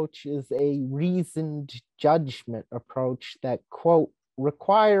approach is a reasoned judgment approach that, quote,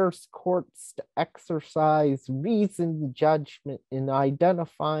 requires courts to exercise reasoned judgment in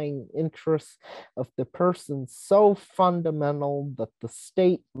identifying interests of the person so fundamental that the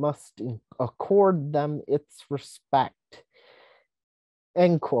state must accord them its respect,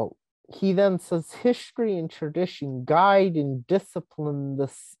 end quote. He then says, history and tradition guide and discipline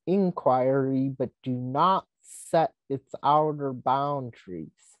this inquiry, but do not set its outer boundaries.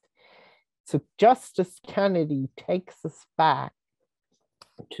 So Justice Kennedy takes us back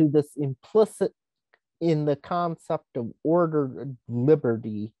to this implicit in the concept of ordered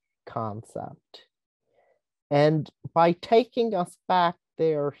liberty concept. And by taking us back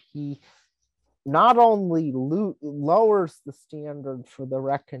there, he not only lowers the standard for the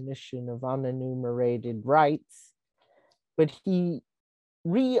recognition of unenumerated rights, but he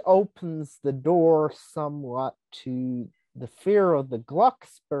reopens the door somewhat to the fear of the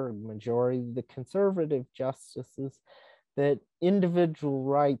Glucksberg majority, the conservative justices, that individual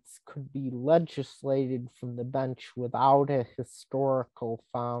rights could be legislated from the bench without a historical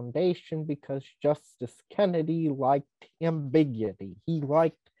foundation, because Justice Kennedy liked ambiguity. He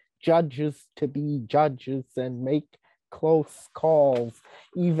liked judges to be judges and make close calls,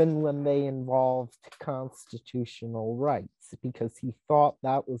 even when they involved constitutional rights, because he thought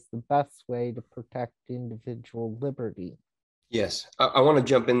that was the best way to protect individual liberty. Yes, I want to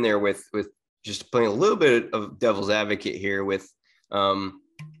jump in there with just playing a little bit of devil's advocate here with, the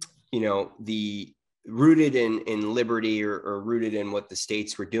rooted in liberty or rooted in what the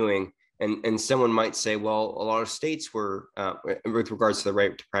states were doing. And someone might say, well, a lot of states were, with regards to the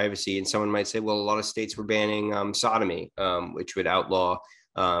right to privacy, and someone might say, well, a lot of states were banning sodomy, which would outlaw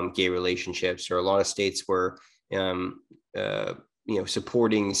gay relationships, or a lot of states were,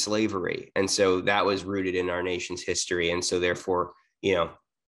 supporting slavery. And so that was rooted in our nation's history. And so therefore,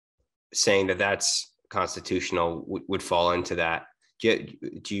 saying that that's constitutional would fall into that.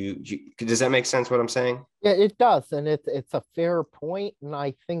 Does that make sense what I'm saying? Yeah, it does, and it's a fair point, and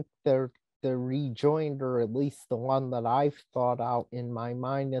I think the rejoinder, at least the one that I've thought out in my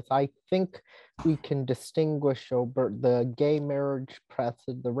mind, is I think we can distinguish over the gay marriage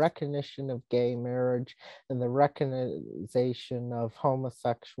precedent, the recognition of gay marriage and the recognition of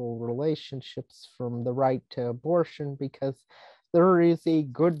homosexual relationships from the right to abortion, because there is a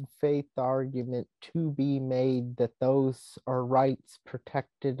good faith argument to be made that those are rights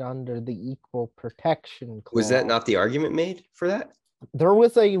protected under the Equal Protection Clause. Was that not the argument made for that? There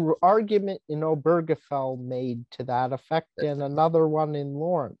was a argument in Obergefell made to that effect, and another one in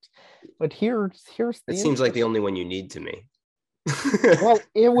Lawrence. But here's the. It seems like the only one you need to me. Well,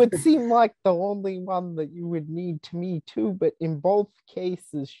 it would seem like the only one that you would need to me too, but in both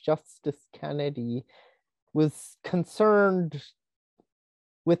cases, Justice Kennedy was concerned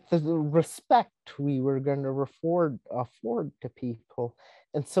with the respect we were going to afford to people.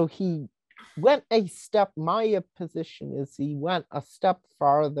 And so he went a step, my position is he went a step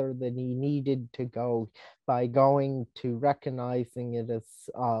farther than he needed to go by going to recognizing it as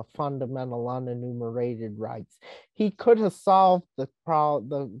fundamental unenumerated rights. He could have solved the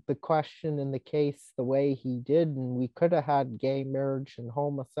question in the case the way he did, and we could have had gay marriage and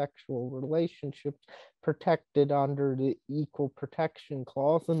homosexual relationships protected under the Equal Protection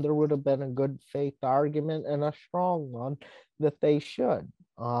Clause, and there would have been a good faith argument and a strong one that they should.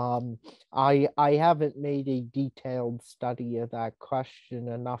 I haven't made a detailed study of that question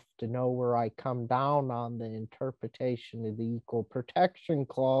enough to know where I come down on the interpretation of the Equal Protection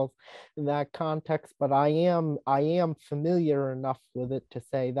Clause in that context, but I am familiar enough with it to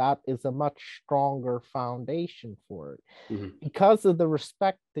say that is a much stronger foundation for it. Mm-hmm. Because of the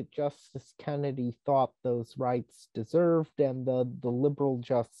respect that Justice Kennedy thought those rights deserved, and the liberal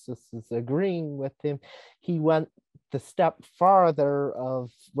justices agreeing with him, he went the step farther of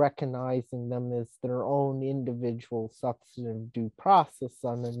recognizing them as their own individual substantive due process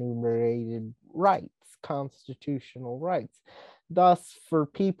unenumerated rights, constitutional rights. Thus, for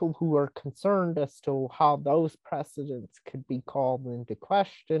people who are concerned as to how those precedents could be called into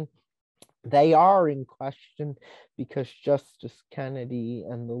question, they are in question because Justice Kennedy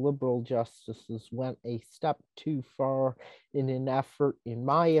and the liberal justices went a step too far in an effort, in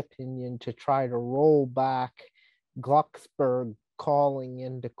my opinion, to try to roll back Glucksberg calling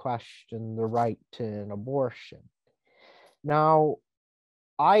into question the right to an abortion. Now,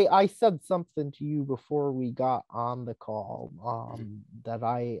 I said something to you before we got on the call that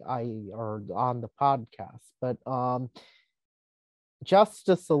or on the podcast, but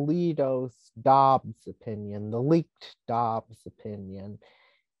Justice Alito's Dobbs opinion, the leaked Dobbs opinion,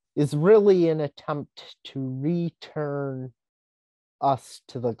 is really an attempt to return us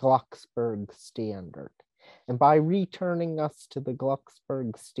to the Glucksberg standard. And by returning us to the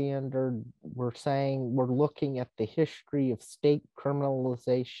Glucksberg standard, we're saying we're looking at the history of state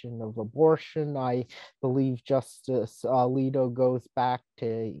criminalization of abortion. I believe Justice Alito goes back to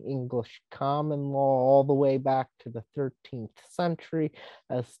English common law all the way back to the 13th century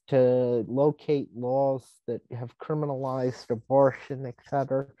as to locate laws that have criminalized abortion,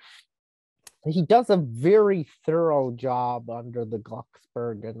 etc. He does a very thorough job under the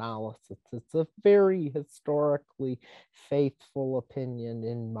Glucksberg analysis. It's a very historically faithful opinion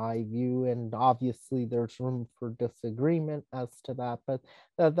in my view, and obviously there's room for disagreement as to that, but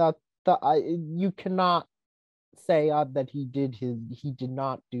you cannot say that he did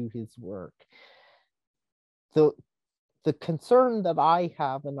not do his work. The concern that I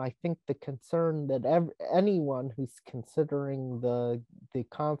have, and I think the concern that anyone who's considering the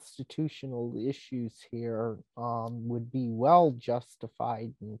constitutional issues here would be well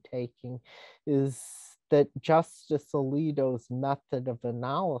justified in taking, is that Justice Alito's method of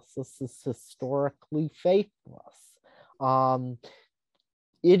analysis is historically faithless.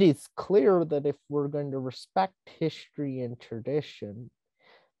 It is clear that if we're going to respect history and tradition,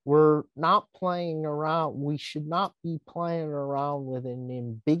 we're not playing around. We should not be playing around with an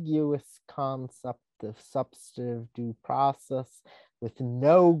ambiguous concept of substantive due process with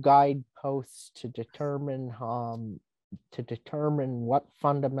no guideposts to determine what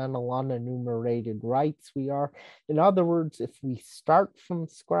fundamental unenumerated rights we are. In other words, if we start from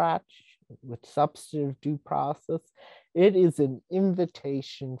scratch with substantive due process, it is an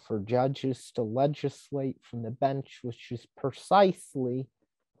invitation for judges to legislate from the bench, which is precisely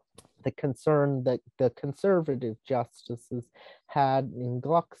the concern that the conservative justices had in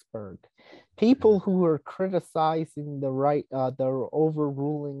Glucksberg. People who are criticizing the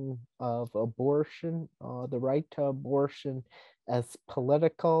overruling of abortion, the right to abortion as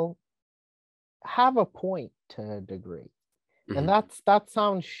political, have a point to a degree. And that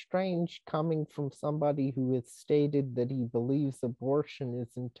sounds strange coming from somebody who has stated that he believes abortion is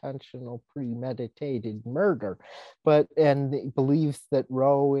intentional premeditated murder, and believes that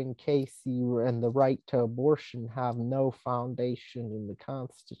Roe and Casey and the right to abortion have no foundation in the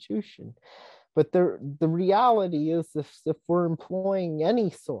Constitution. But the reality is, if we're employing any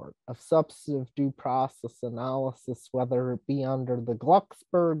sort of substantive due process analysis, whether it be under the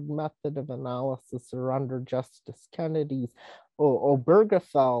Glucksberg method of analysis or under Justice Kennedy's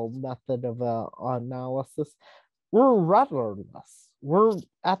Obergefell method of analysis, we're rudderless. We're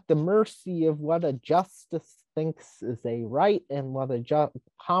at the mercy of what a justice thinks is a right and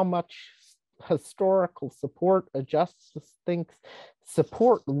how much historical support, a justice thinks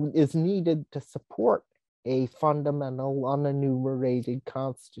support is needed to support a fundamental unenumerated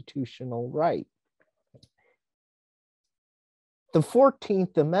constitutional right. The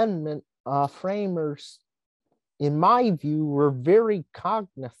 14th Amendment framers, in my view, were very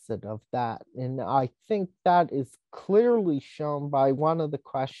cognizant of that. And I think that is clearly shown by one of the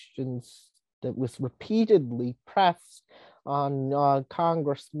questions that was repeatedly pressed on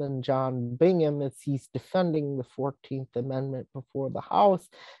Congressman John Bingham as he's defending the 14th Amendment before the House.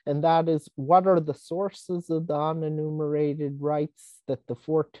 And that is, what are the sources of the unenumerated rights that the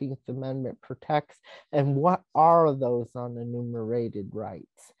 14th Amendment protects? And what are those unenumerated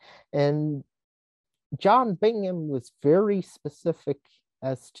rights? And John Bingham was very specific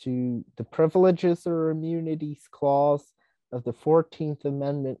as to the privileges or immunities clause of the 14th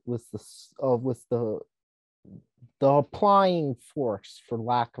Amendment was the applying force, for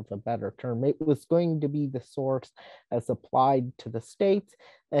lack of a better term. It was going to be the source as applied to the states.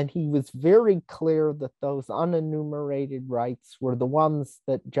 And he was very clear that those unenumerated rights were the ones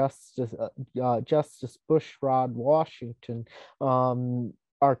that Justice Bushrod Washington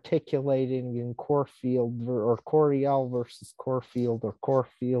articulating in Corfield or Coryell versus Corfield or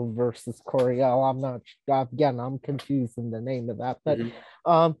Corfield versus Coryell. I'm confusing the name of that, but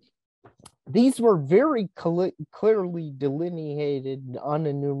these were very clearly delineated,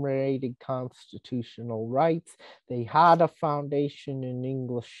 unenumerated constitutional rights. They had a foundation in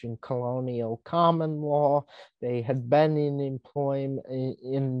English and colonial common law. They had been in the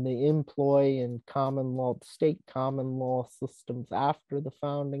employ in common law, state common law systems after the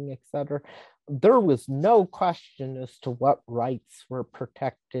founding, etc. There was no question as to what rights were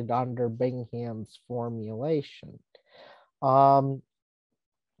protected under Bingham's formulation.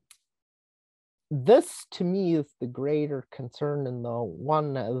 This to me is the greater concern, and the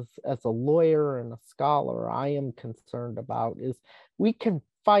one as a lawyer and a scholar I am concerned about is we can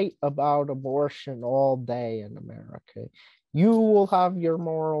fight about abortion all day in America. You will have your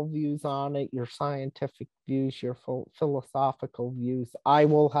moral views on it, your scientific views, your philosophical views. I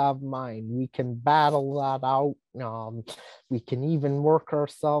will have mine. We can battle that out. We can even work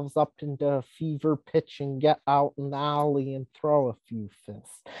ourselves up into a fever pitch and get out in the alley and throw a few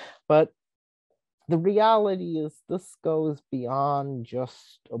fists. But the reality is this goes beyond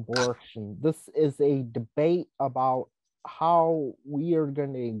just abortion. This is a debate about how we are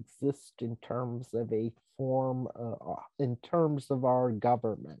going to exist in terms of a form, in terms of our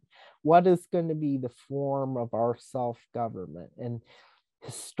government. What is going to be the form of our self-government? And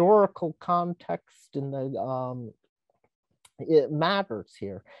historical context in the it matters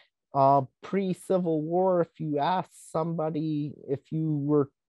here. Pre-Civil War, if you ask somebody, if you were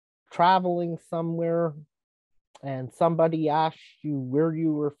traveling somewhere and somebody asked you where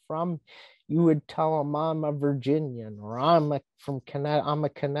you were from, you would tell them I'm a Virginian, or I'm a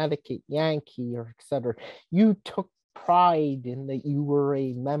Connecticut Yankee, or etc. You took pride in that you were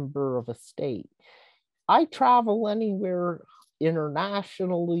a member of a state. I travel anywhere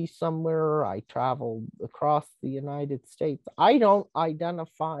internationally somewhere, I travel across the United States, I don't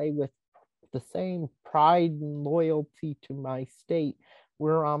identify with the same pride and loyalty to my state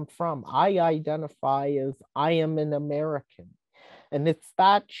where I'm from. I identify as I am an American. And it's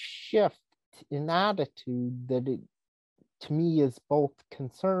that shift in attitude that to me is both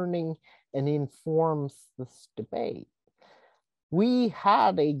concerning and informs this debate. We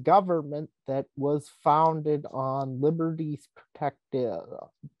had a government that was founded on liberties protected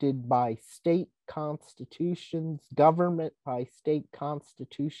by state constitutions, government by state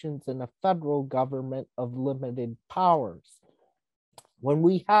constitutions, and a federal government of limited powers. When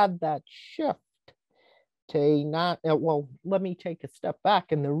we had that shift to let me take a step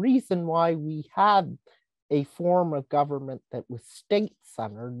back. And the reason why we had a form of government that was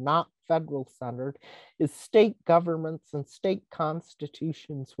state-centered, not federal-centered, is state governments and state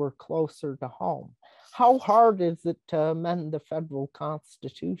constitutions were closer to home. How hard is it to amend the federal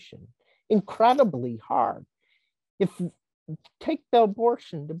constitution? Incredibly hard. Take the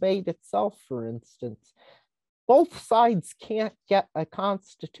abortion debate itself, for instance. Both sides can't get a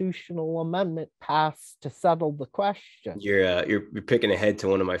constitutional amendment passed to settle the question. You're picking ahead to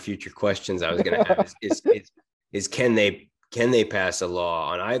one of my future questions I was going to have is can they pass a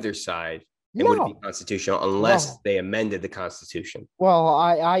law on either side and would it be constitutional unless they amended the Constitution? Well,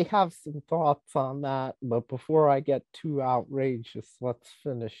 I have some thoughts on that, but before I get too outrageous, let's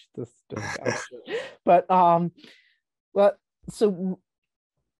finish this discussion. So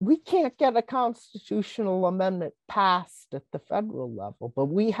we can't get a constitutional amendment passed at the federal level, but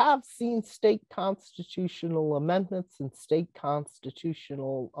we have seen state constitutional amendments and state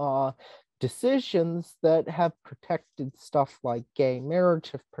constitutional decisions that have protected stuff like gay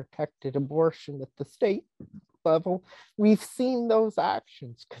marriage, have protected abortion at the state level. We've seen those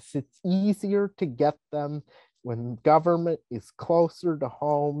actions because it's easier to get them when government is closer to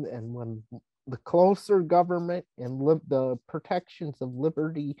home, and when the closer government and the protections of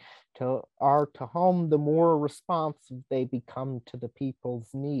liberty are to home, the more responsive they become to the people's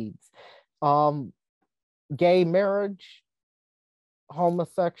needs. Gay marriage,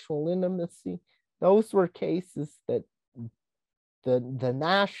 homosexual intimacy, those were cases that the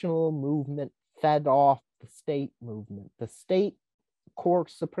national movement fed off the state movement. The state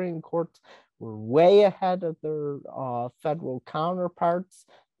courts, Supreme Courts, were way ahead of their federal counterparts.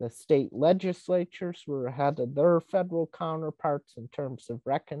 The state legislatures were ahead of their federal counterparts in terms of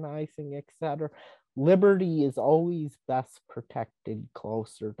recognizing, etc. Liberty is always best protected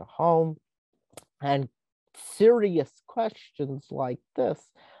closer to home. And serious questions like this,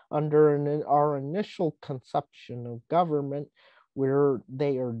 under our initial conception of government, where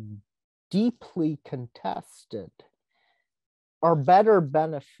they are deeply contested, are better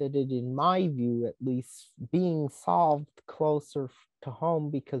benefited, in my view at least, being solved closer to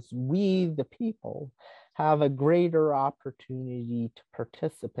home, because we, the people, have a greater opportunity to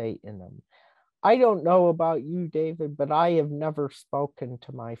participate in them. I don't know about you, David, but I have never spoken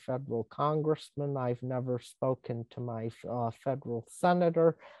to my federal congressman. I've never spoken to my federal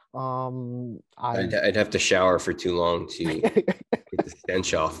senator. I'd have to shower for too long to get the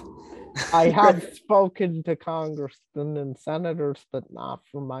stench off. I have spoken to congressmen and senators, but not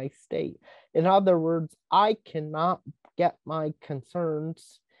from my state. In other words, I cannot get my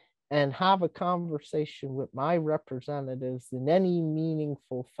concerns and have a conversation with my representatives in any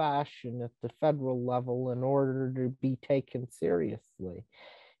meaningful fashion at the federal level in order to be taken seriously.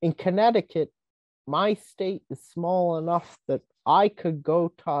 In Connecticut, my state is small enough that I could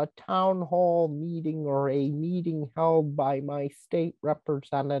go to a town hall meeting or a meeting held by my state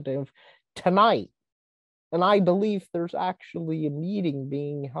representative tonight. And I believe there's actually a meeting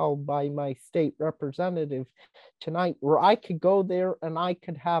being held by my state representative tonight where I could go there and I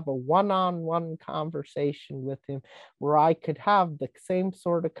could have a one-on-one conversation with him, where I could have the same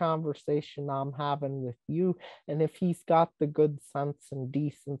sort of conversation I'm having with you. And if he's got the good sense and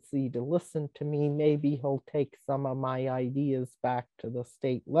decency to listen to me, maybe he'll take some of my ideas back to the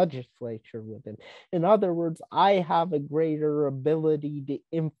state legislature with him. In other words, I have a greater ability to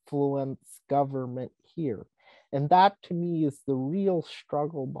influence government here. And that, to me, is the real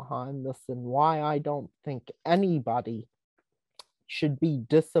struggle behind this, and why I don't think anybody should be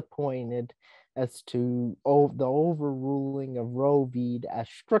disappointed as to the overruling of Roe v. as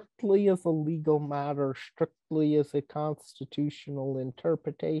strictly as a legal matter, strictly as a constitutional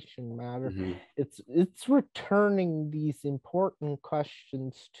interpretation matter. Mm-hmm. It's returning these important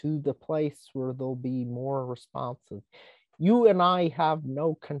questions to the place where they'll be more responsive. You and I have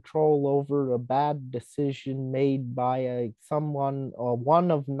no control over a bad decision made by someone,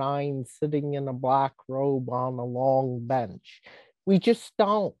 one of nine sitting in a black robe on a long bench. We just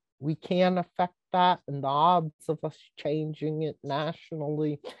don't. We can't affect that, and the odds of us changing it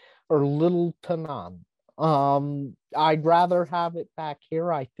nationally are little to none. I'd rather have it back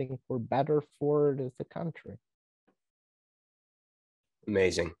here. I think we're better for it as a country.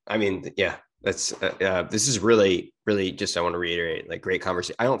 Amazing. I mean, yeah, that's this is really, really just, I want to reiterate, like, great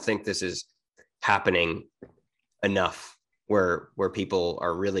conversation. I don't think this is happening enough where people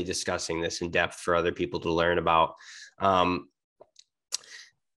are really discussing this in depth for other people to learn about.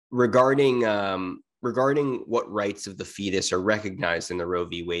 Regarding what rights of the fetus are recognized in the Roe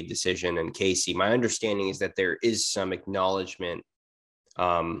v. Wade decision, and Casey, my understanding is that there is some acknowledgement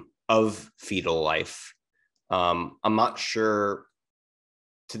of fetal life. I'm not sure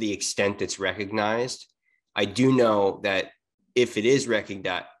to the extent it's recognized. I do know that if it is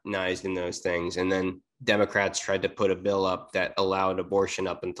recognized in those things, and then Democrats tried to put a bill up that allowed abortion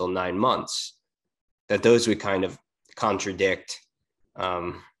up until 9 months, that those would kind of contradict. I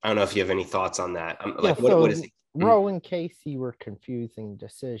don't know if you have any thoughts on that. What is it? Roe and Casey were confusing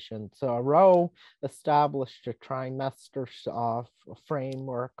decisions. So Roe established a trimester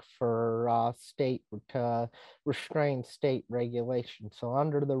framework for state to restrain state regulation. So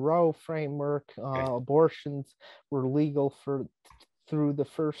under the Roe framework, abortions were legal through the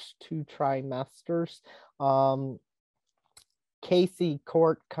first 2 trimesters. Casey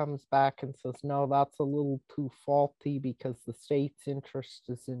court comes back and says, no, that's a little too faulty because the state's interest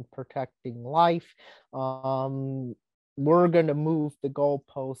is in protecting life. We're going to move the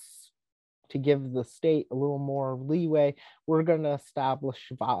goalposts to give the state a little more leeway, we're going to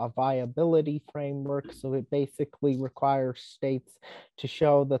establish a viability framework. So it basically requires states to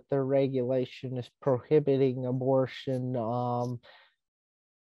show that their regulation is prohibiting abortion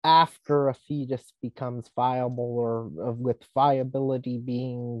after a fetus becomes viable, or with viability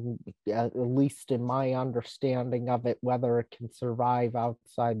being, at least in my understanding of it, whether it can survive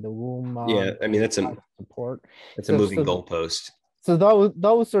outside the womb. Yeah, I mean, support. That's a moving goalpost. So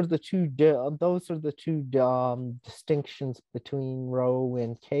those are the two distinctions between Roe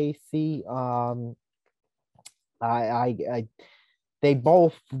and Casey. I they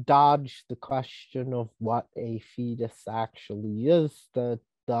both dodge the question of what a fetus actually is. The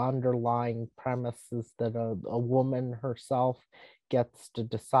underlying premise is that a woman herself gets to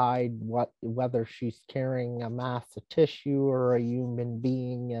decide whether she's carrying a mass of tissue or a human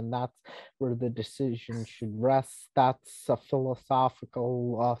being, and that's where the decision should rest. That's a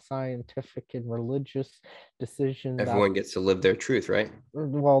philosophical, scientific, and religious decision. Everyone gets to live their truth, right?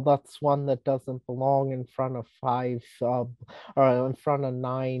 Well, that's one that doesn't belong in front of or in front of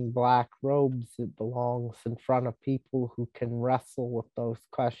 9 black robes. It belongs in front of people who can wrestle with those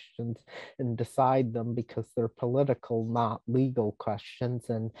questions and decide them, because they're political, not legal questions.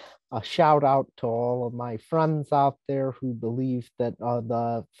 And a shout out to all of my friends out there who believe that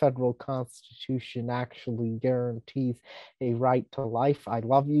the federal constitution actually guarantees a right to life. I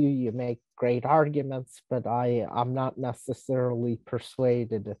love you. You make great arguments, but I'm not necessarily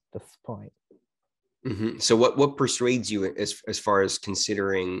persuaded at this point. Mm-hmm. So what persuades you as far as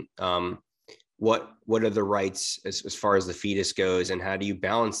considering what are the rights as far as the fetus goes, and how do you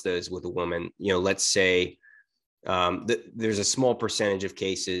balance those with a woman? You know, let's say there's a small percentage of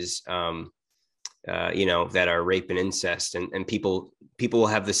cases that are rape and incest, and people will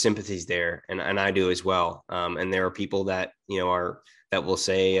have the sympathies there, and I do as well. And there are people that that will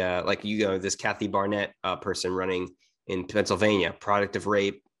say, like this Kathy Barnett person running in Pennsylvania, product of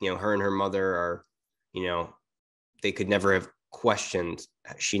rape. Her and her mother are, they could never have questioned.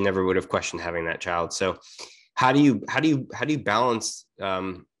 She never would have questioned having that child. So, how do you balance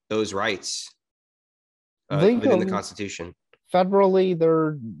those rights within the Constitution? Federally,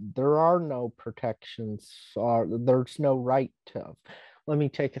 there are no protections. There's no right to. Let me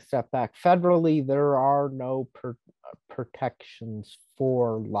take a step back. Federally, there are no protections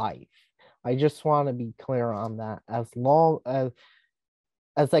for life. I just want to be clear on that.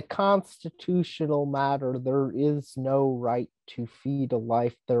 As a constitutional matter, there is no right to feed a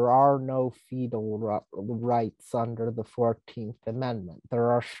life. There are no fetal rights under the 14th Amendment.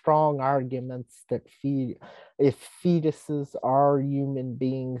 There are strong arguments that if fetuses are human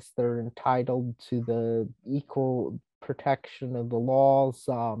beings, they're entitled to the equal protection of the laws.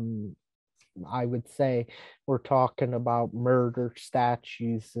 I would say we're talking about murder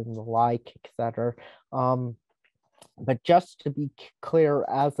statutes and the like, etc. But just to be clear,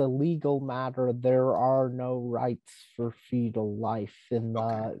 as a legal matter, there are no rights for fetal life in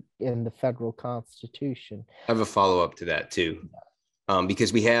the federal Constitution. I have a follow-up to that too,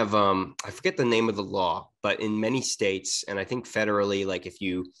 because we have I forget the name of the law, but in many states, and I think federally, like if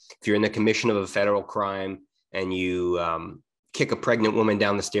you're in the commission of a federal crime and you kick a pregnant woman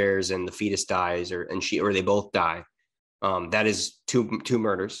down the stairs and the fetus dies, or they both die, that is two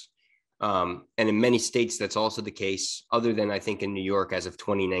murders. And in many states, that's also the case, other than I think in New York as of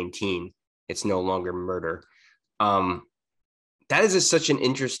 2019, it's no longer murder. That is such an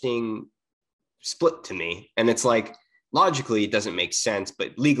interesting split to me. And it's like, logically, it doesn't make sense,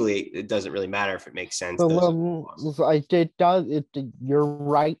 but legally, it doesn't really matter if it makes sense. You're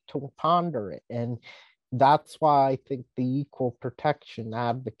right to ponder it. And that's why I think the equal protection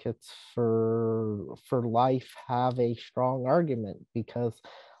advocates for life have a strong argument, because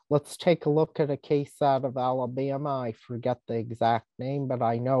let's take a look at a case out of Alabama. I forget the exact name, but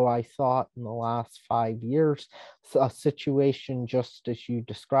I know I saw it in the last 5 years. A situation just as you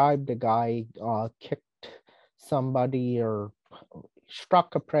described. A guy kicked somebody or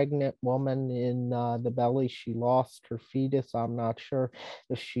struck a pregnant woman in the belly. She lost her fetus. I'm not sure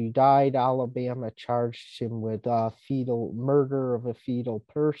if she died. Alabama charged him with fetal murder of a fetal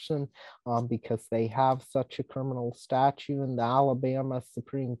person because they have such a criminal statute. And the Alabama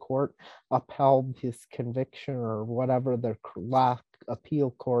Supreme Court upheld his conviction, or whatever the appeal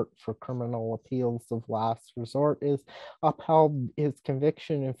court for criminal appeals of last resort is, upheld his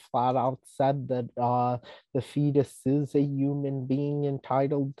conviction and flat out said that the fetus is a human being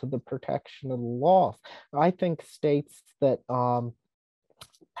entitled to the protection of the laws. I think states that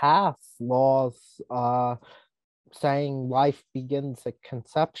pass laws saying life begins at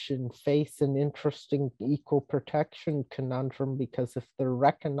conception face an interesting equal protection conundrum, because if they're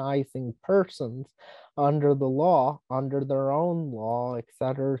recognizing persons under the law, under their own law,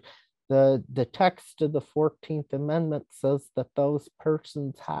 etc., the text of the 14th Amendment says that those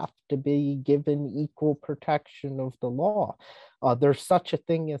persons have to be given equal protection of the law. There's such a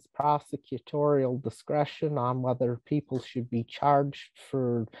thing as prosecutorial discretion on whether people should be charged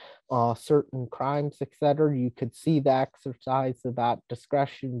for certain crimes, etc. You could see the exercise of that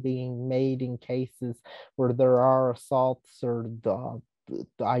discretion being made in cases where there are assaults, or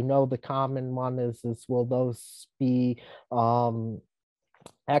I know the common one is will those be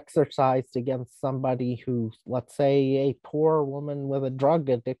exercised against somebody who, let's say, a poor woman with a drug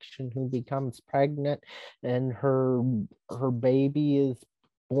addiction who becomes pregnant, and her baby is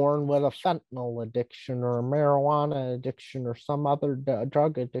born with a fentanyl addiction or a marijuana addiction or some other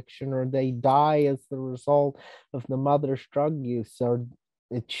drug addiction, or they die as the result of the mother's drug use. Or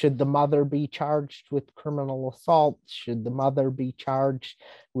should the mother be charged with criminal assault? Should the mother be charged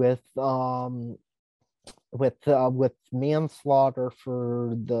with manslaughter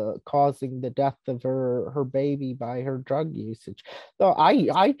for the causing the death of her baby by her drug usage? So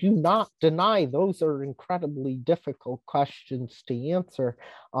I do not deny those are incredibly difficult questions to answer.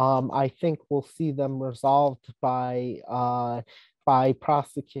 I think we'll see them resolved by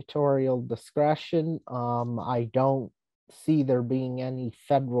prosecutorial discretion. I don't see there being any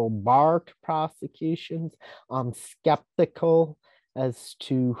federal bar to prosecutions. I'm skeptical as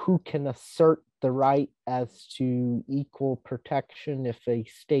to who can assert the right as to equal protection if a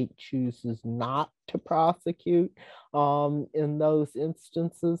state chooses not to prosecute in those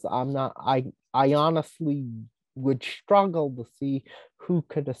instances. I honestly would struggle to see who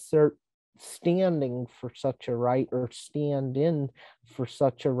could assert standing for such a right or stand in for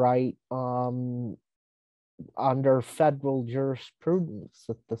such a right under federal jurisprudence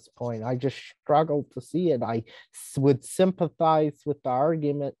at this point. I just struggle to see it. I would sympathize with the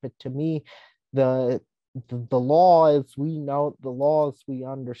argument, but to me, the law as we know, the law as we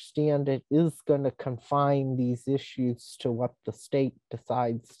understand it, is going to confine these issues to what the state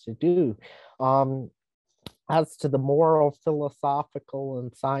decides to do. As to the moral, philosophical,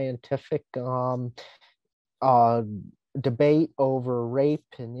 and scientific debate over rape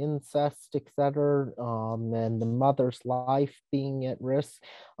and incest, etc., and the mother's life being at risk,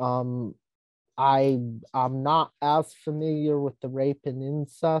 I'm not as familiar with the rape and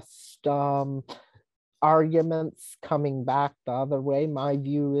incest arguments coming back the other way. My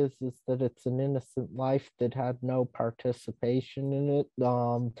view is that it's an innocent life that had no participation in it.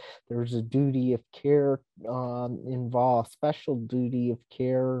 There's a duty of care involved, special duty of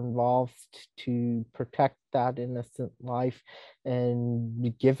care involved to protect that innocent life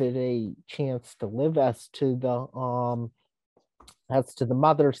and give it a chance to live. As to the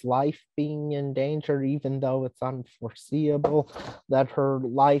mother's life being in danger, even though it's unforeseeable that her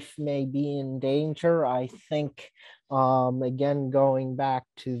life may be in danger, I think, again, going back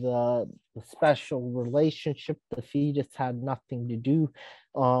to the special relationship, the fetus had nothing to do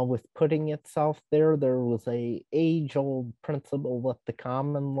with putting itself there. There was a age-old principle with the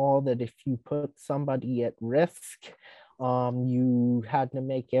common law that if you put somebody at risk, you had to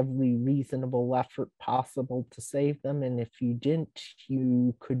make every reasonable effort possible to save them. And if you didn't,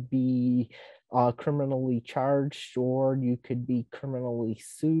 you could be criminally charged, or you could be criminally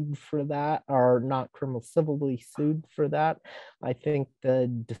sued for that, or not criminal, civilly sued for that. I think the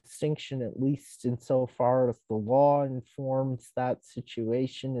distinction, at least insofar as the law informs that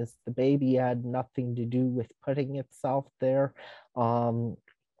situation, is the baby had nothing to do with putting itself there. The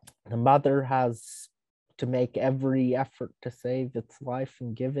mother has to make every effort to save its life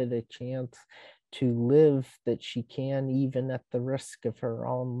and give it a chance to live that she can, even at the risk of her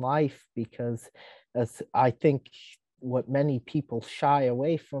own life, because as I think what many people shy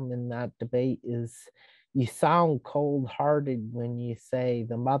away from in that debate is you sound cold-hearted when you say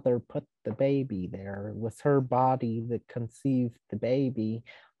the mother put the baby there. It was her body that conceived the baby.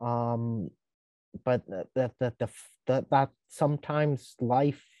 But that sometimes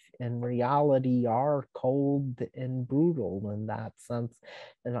life and reality are cold and brutal in that sense.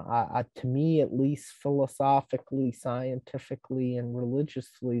 And to me, at least philosophically, scientifically, and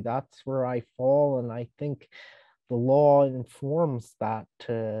religiously, that's where I fall. And I think the law informs that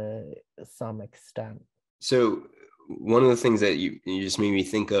to some extent. So one of the things that you just made me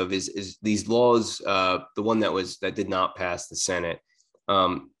think of is these laws, the one that did not pass the Senate.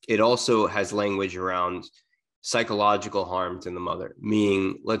 It also has language around psychological harm to the mother,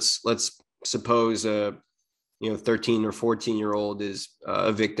 meaning let's suppose a 13 or 14-year-old is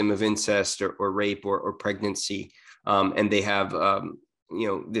a victim of incest or rape or pregnancy. and they have,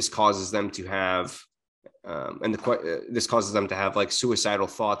 this causes them to have, this causes them to have like suicidal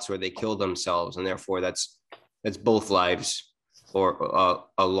thoughts where they kill themselves, and therefore that's both lives or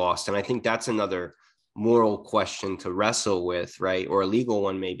lost. And I think that's another moral question to wrestle with, right? Or a legal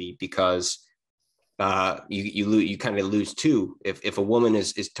one maybe, because you kind of lose too. If a woman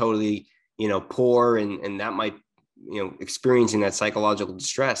is totally, poor, and that might, experiencing that psychological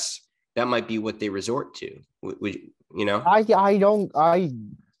distress, that might be what they resort to.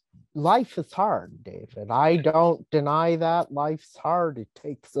 Life is hard, David. I don't deny that life's hard. It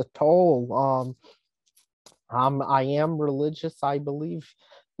takes a toll. I am religious. I believe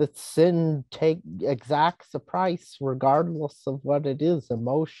that sin exacts a price, regardless of what it is,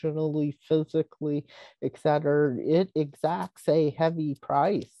 emotionally, physically, etc. It exacts a heavy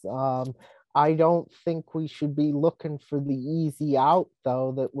price. I don't think we should be looking for the easy out,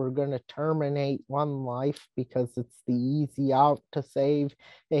 though, that we're going to terminate one life because it's the easy out to save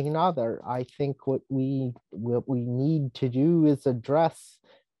another. I think what we need to do is address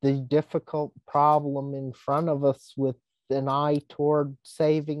the difficult problem in front of us with an eye toward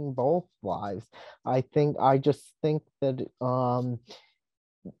saving both lives. I just think that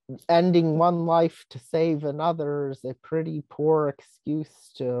ending one life to save another is a pretty poor excuse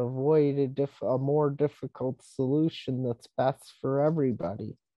to avoid a more difficult solution that's best for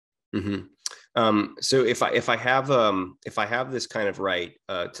everybody. So if I have this kind of right,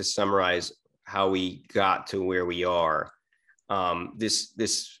 to summarize how we got to where we are, this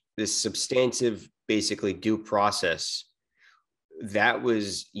substantive, basically, due process that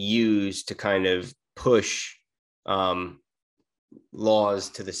was used to kind of push laws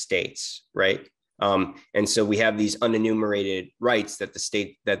to the states, right? And so we have these unenumerated rights that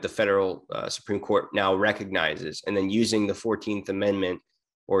the federal Supreme Court now recognizes, and then using the 14th Amendment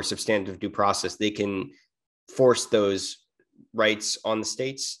or substantive due process, they can force those rights on the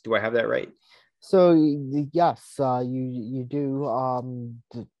states. Do I have that right? So yes, you do.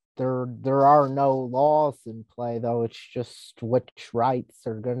 There are no laws in play, though. It's just which rights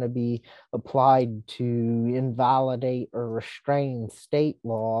are going to be applied to invalidate or restrain state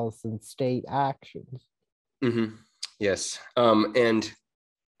laws and state actions. Mm-hmm. Yes. And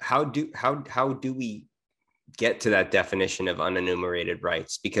how do we get to that definition of unenumerated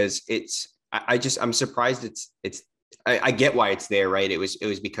rights? Because I'm surprised I get why it's there, right? It was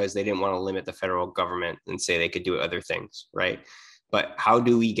because they didn't want to limit the federal government and say they could do other things, right? But how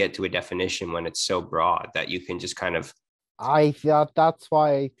do we get to a definition when it's so broad that you can just kind of... I thought that's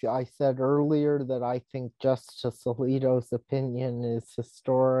why I said earlier that I think Justice Alito's opinion is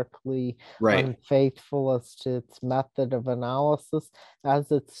historically unfaithful as to its method of analysis.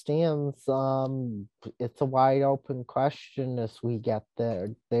 As it stands, it's a wide open question as we get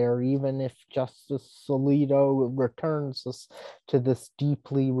there, even if Justice Alito returns us to this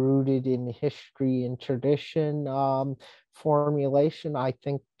deeply rooted in history and tradition formulation. I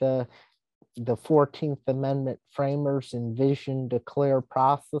think the 14th Amendment framers envisioned a clear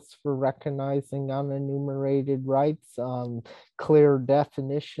process for recognizing unenumerated rights, clear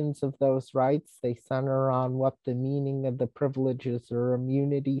definitions of those rights. They center on what the meaning of the privileges or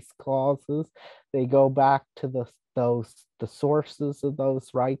immunities clauses. They go back to the sources of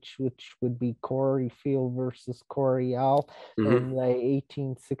those rights, which would be Coreyfield versus Coryell in the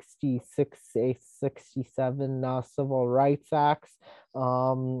 1866-67 Civil Rights Acts.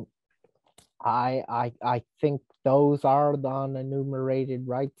 I think those are the unenumerated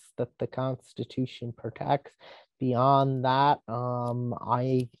rights that the Constitution protects. Beyond that,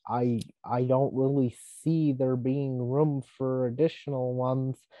 I don't really see there being room for additional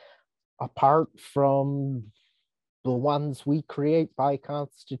ones apart from the ones we create by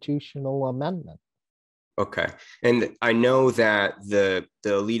constitutional amendment. Okay. And I know that the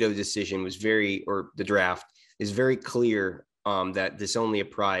Alito decision was the draft is very clear that this only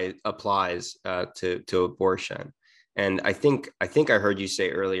applies to abortion. And I think I heard you say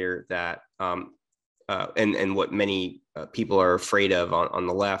earlier that and what many people are afraid of on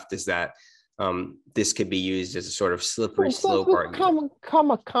the left is that this could be used as a sort of slippery slope argument.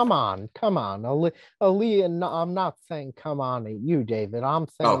 Come on. Ali, I'm not saying come on at you, David. I'm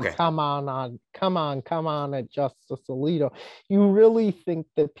saying come on at Justice Alito. You really think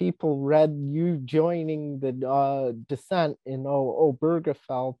that people read you joining the dissent in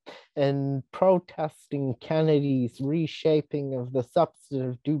Obergefell and protesting Kennedy's reshaping of the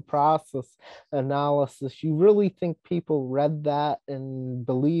substantive due process analysis? You really think people read that and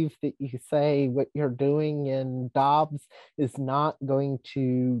believe that you say what you're doing in Dobbs is not going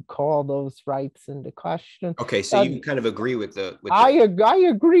to call those rights into question? Okay, so you kind of agree with I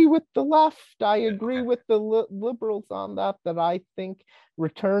agree with the left I agree with the liberals on that, that I think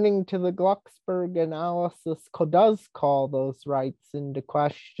returning to the Glucksberg analysis does call those rights into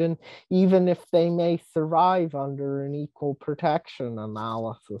question, even if they may survive under an equal protection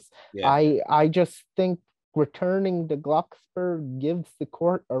analysis. Yeah. I just think returning to Glucksberg gives the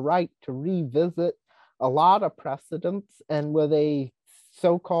court a right to revisit a lot of precedents, and with a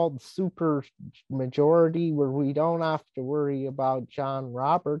so-called super majority where we don't have to worry about John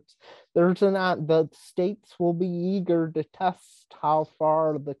Roberts, the states will be eager to test how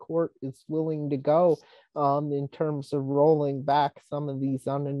far the court is willing to go in terms of rolling back some of these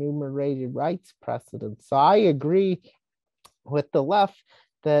unenumerated rights precedents. So I agree with the left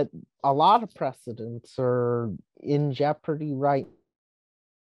that a lot of precedents are in jeopardy right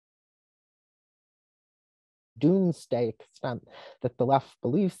doomsday extent that the left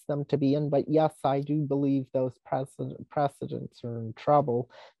believes them to be in. But yes, I do believe those precedents are in trouble,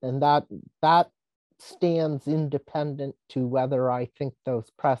 and that stands independent to whether I think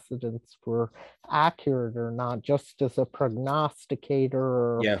those precedents were accurate or not. Just as a prognosticator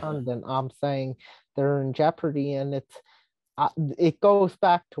or a pundit, I'm saying they're in jeopardy, and it goes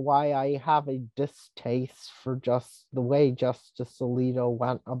back to why I have a distaste for just the way Justice Alito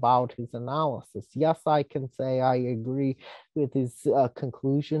went about his analysis. Yes, I can say I agree with his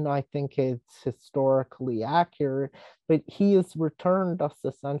conclusion. I think it's historically accurate, but he has returned us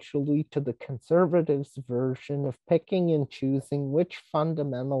essentially to the conservatives' version of picking and choosing which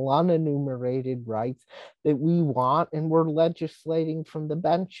fundamental unenumerated rights that we want, and we're legislating from the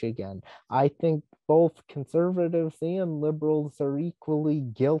bench again. I think both conservatives and liberals are equally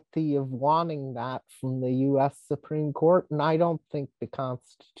guilty of wanting that from the US Supreme Court, and I don't think the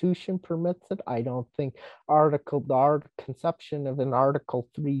Constitution permits it. I don't think the conception of an Article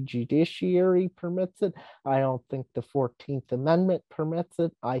 3 judiciary permits it. I don't think the 14th Amendment permits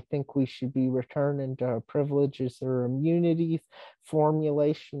it. I think we should be returning to privileges or immunities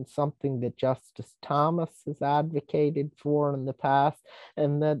formulation, something that Justice Thomas has advocated for in the past,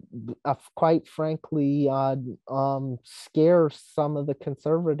 and that quite frankly scares some of the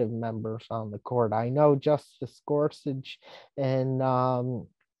conservative members on the court. I know Justice Gorsuch and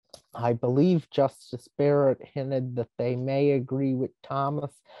I believe Justice Barrett hinted that they may agree with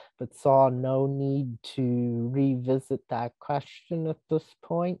Thomas, but saw no need to revisit that question at this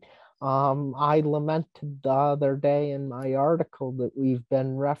point. I lamented the other day in my article that we've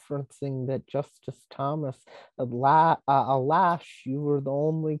been referencing that Justice Thomas, alas, you were the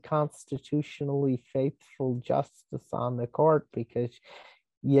only constitutionally faithful justice on the court, because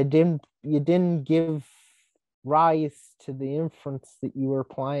you didn't give rise to the inference that you were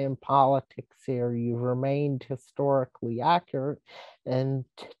playing politics here. You remained historically accurate. And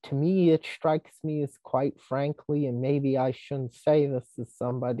to me, it strikes me as, quite frankly, and maybe I shouldn't say this as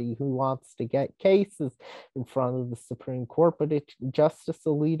somebody who wants to get cases in front of the Supreme Court, but Justice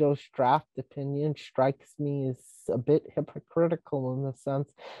Alito's draft opinion strikes me as a bit hypocritical in the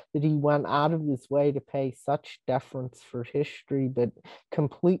sense that he went out of his way to pay such deference for history, but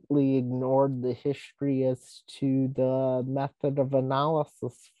completely ignored the history as to the method of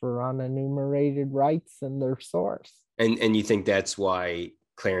analysis for unenumerated rights and their source. And you think that's why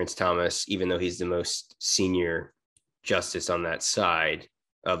Clarence Thomas, even though he's the most senior justice on that side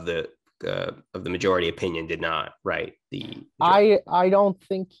of the majority opinion, did not write the I don't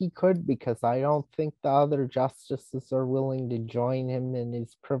think he could, because I don't think the other justices are willing to join him in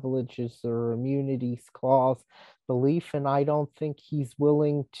his privileges or immunities clause belief, and I don't think he's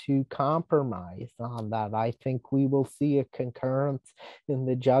willing to compromise on that. I think we will see a concurrence in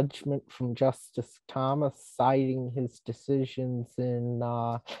the judgment from Justice Thomas, citing his decisions in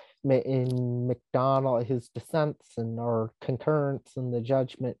McDonald, his dissents or concurrence in the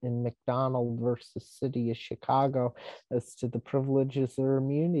judgment in McDonald versus City of Chicago as to the privileges or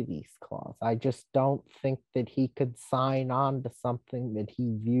immunities clause. I just don't think that he could sign on to something that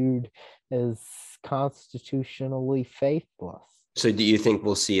he viewed as constitutionally faithless. So do you think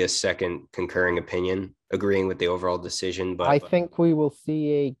we'll see a second concurring opinion agreeing with the overall decision? But I think we will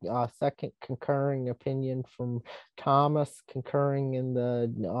see a second concurring opinion from Thomas, concurring in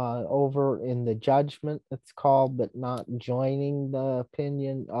the over in the judgment, it's called, but not joining the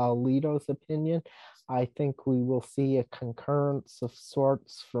opinion, Alito's opinion. I think we will see a concurrence of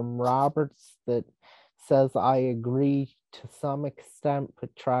sorts from Roberts that says, I agree to some extent,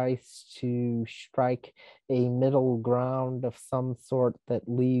 but tries to strike a middle ground of some sort that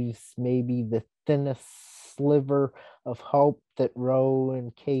leaves maybe the thinnest sliver of hope that Roe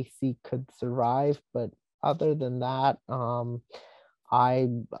and Casey could survive. But other than that,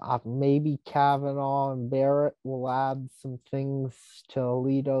 maybe Kavanaugh and Barrett will add some things to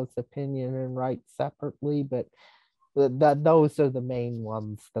Alito's opinion and write separately, but that those are the main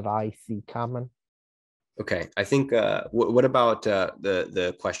ones that I see coming. Okay, I think. What about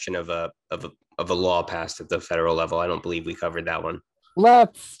the question of a law passed at the federal level? I don't believe we covered that one.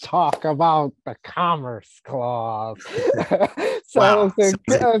 Let's talk about the Commerce Clause. So, Wow. as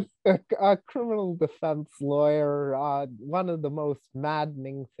a criminal defense lawyer, one of the most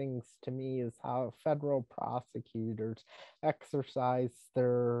maddening things to me is how federal prosecutors exercise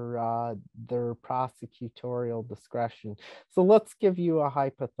their prosecutorial discretion. So, let's give you a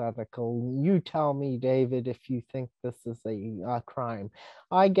hypothetical. You tell me, David, if you think this is a crime.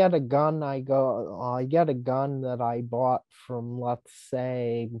 I get a gun. I get a gun that I bought from, let's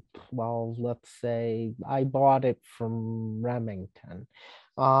say I bought it from Remington.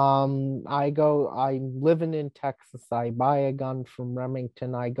 I'm living in Texas. I buy a gun from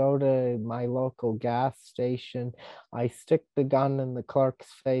Remington. I go to my local gas station. I stick the gun in the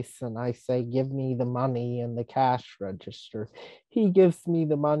clerk's face and I say, give me the money in the cash register. He gives me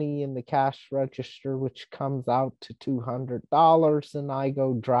the money in the cash register, which comes out to $200. And I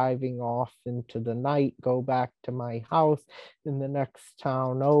go driving off into the night, go back to my house in the next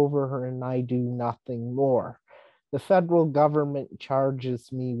town over, and I do nothing more. The federal government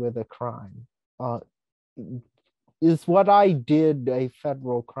charges me with a crime. Is what I did a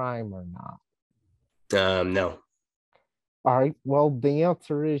federal crime or not? No. All right. Well, the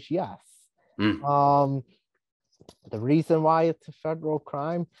answer is yes. Mm. The reason why it's a federal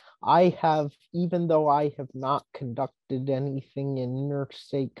crime, even though I have not conducted anything in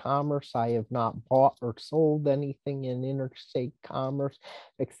interstate commerce, I have not bought or sold anything in interstate commerce,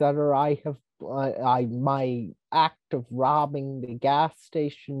 etc. My act of robbing the gas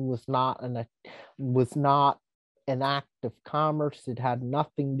station was not an act of commerce. It had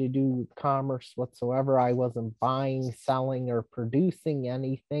nothing to do with commerce whatsoever. I wasn't buying, selling, or producing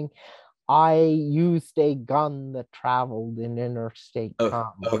anything. I used a gun that traveled in interstate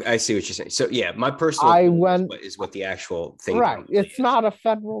commerce. I see what you're saying. So yeah, my personal is what the actual thing right. It's not a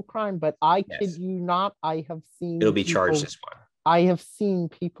federal crime, but I kid you not, I have seen it'll be charged as one. I have seen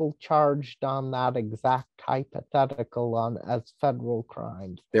people charged on that exact hypothetical as federal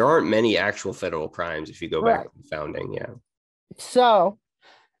crimes. There aren't many actual federal crimes if you go back to the founding. Yeah. So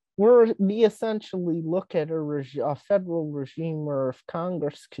we essentially look at a federal regime where if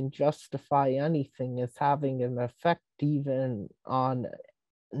Congress can justify anything as having an effect even on,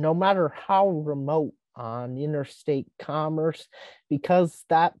 no matter how remote, on interstate commerce, because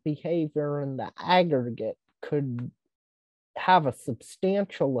that behavior in the aggregate could have a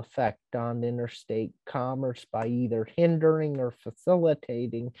substantial effect on interstate commerce by either hindering or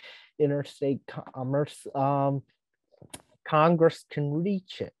facilitating interstate commerce, Congress can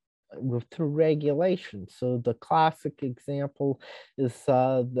reach it through regulation. So the classic example is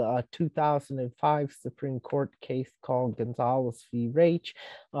the 2005 Supreme Court case called Gonzalez v. Raich.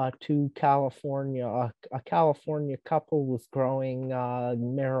 A California couple was growing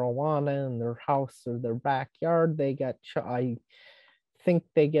marijuana in their house or their backyard. I think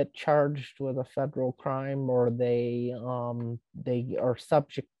they get charged with a federal crime, or they are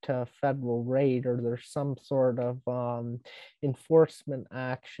subject to a federal raid, or there's some sort of enforcement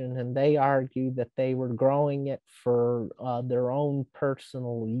action, and they argue that they were growing it for their own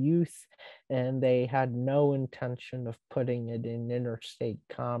personal use and they had no intention of putting it in interstate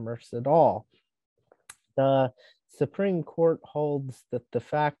commerce at all. The Supreme Court holds that the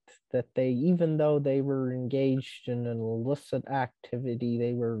fact that even though they were engaged in an illicit activity,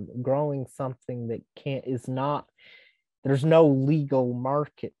 they were growing something that there's no legal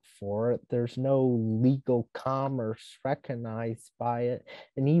market for it. There's no legal commerce recognized by it.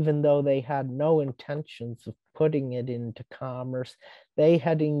 And even though they had no intentions of putting it into commerce, they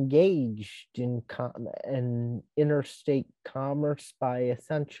had engaged in interstate commerce by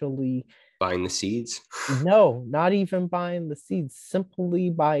essentially buying the seeds. No, not even buying the seeds,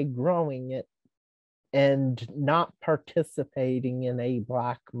 simply by growing it and not participating in a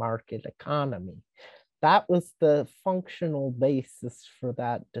black market economy. That was the functional basis for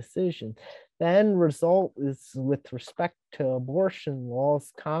that decision. The end result is, with respect to abortion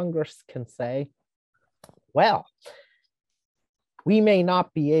laws, Congress can say, well, we may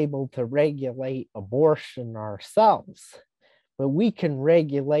not be able to regulate abortion ourselves, but we can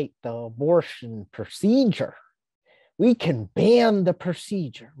regulate the abortion procedure. We can ban the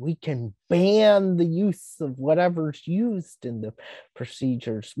procedure. We can ban the use of whatever's used in the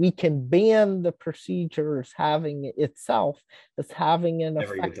procedures. We can ban the procedures having itself as having an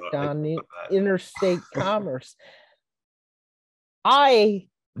effect on interstate commerce. I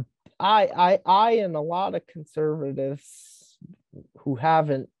I and a lot of conservatives who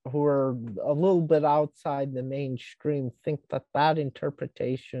are a little bit outside the mainstream think that that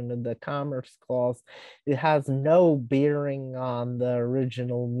interpretation of the Commerce Clause, it has no bearing on the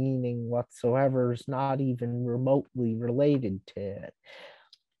original meaning whatsoever, is not even remotely related to it.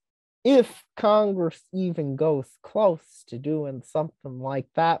 If Congress even goes close to doing something like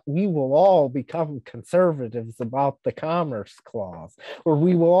that, we will all become conservatives about the Commerce Clause, or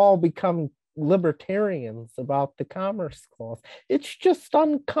we will all become libertarians about the Commerce Clause. It's just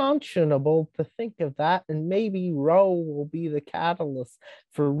unconscionable to think of that, and maybe Roe will be the catalyst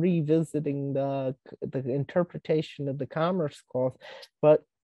for revisiting the interpretation of the Commerce Clause. But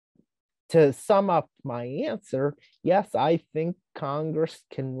to sum up my answer, yes, I think Congress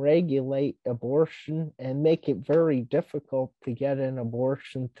can regulate abortion and make it very difficult to get an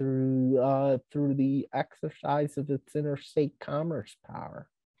abortion through the exercise of its interstate commerce power.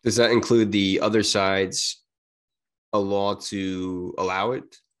 Does that include the other side's a law to allow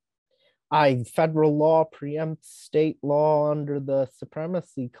it? Federal law preempts state law under the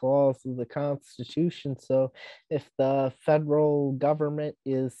supremacy clause of the Constitution. So if the federal government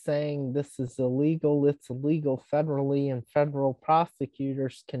is saying this is illegal, it's illegal federally, and federal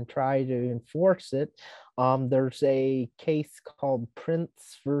prosecutors can try to enforce it. There's a case called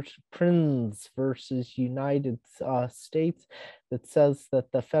Prins versus United States that says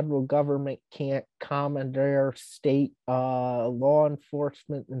that the federal government can't commandeer state law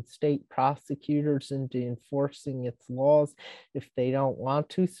enforcement and state prosecutors into enforcing its laws if they don't want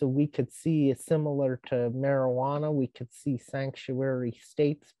to. So we could see, similar to marijuana, we could see sanctuary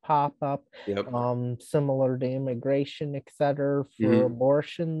states pop up, Yep. similar to immigration, etc., for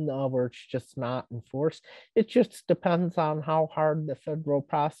abortion, where it's just not enforced. It just depends on how hard the federal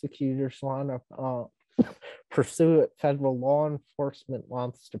prosecutors want to pursue it. Federal law enforcement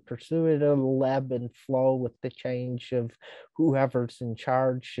wants to pursue it. It'll ebb and flow with the change of whoever's in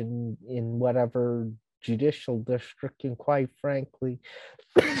charge in whatever judicial district. And quite frankly,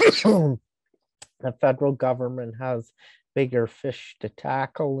 the federal government has bigger fish to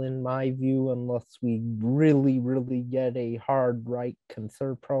tackle, in my view, unless we really, really get a hard right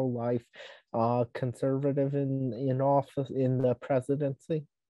pro-life conservative in office, in the presidency.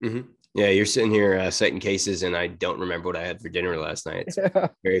 Mm-hmm. Yeah, you're sitting here citing cases, and I don't remember what I had for dinner last night. It's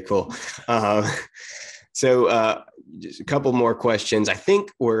very cool. So just a couple more questions. I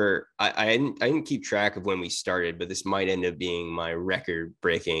think I didn't keep track of when we started, but this might end up being my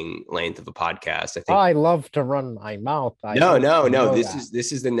record-breaking length of a podcast. I think I love to run my mouth. No.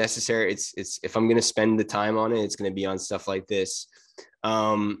 This is the necessary. It's if I'm going to spend the time on it, it's going to be on stuff like this.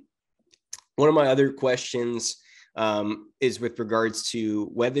 One of my other questions is with regards to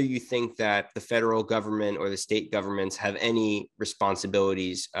whether you think that the federal government or the state governments have any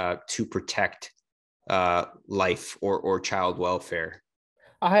responsibilities to protect life or child welfare.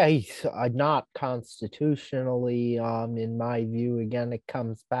 I not constitutionally, in my view. Again, it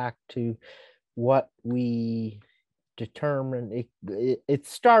comes back to what we determine. It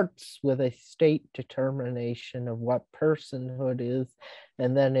starts with a state determination of what personhood is,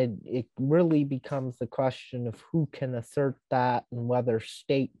 and then it really becomes a question of who can assert that, and whether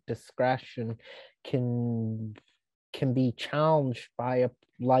state discretion can be challenged by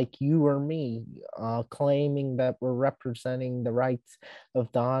like you or me, claiming that we're representing the rights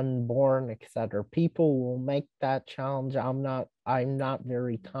of the unborn, etc. People will make that challenge. I'm not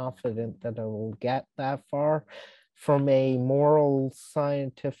very confident that it will get that far. From a moral,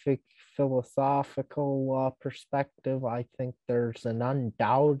 scientific, philosophical perspective, I think there's an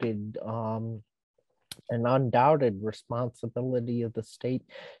undoubted responsibility of the state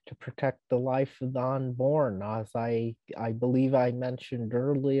to protect the life of the unborn. As I believe I mentioned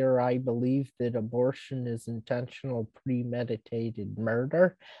earlier, I believe that abortion is intentional, premeditated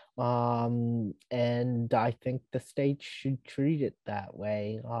murder. And I think the state should treat it that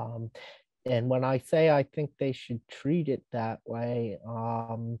way. And when I say I think they should treat it that way,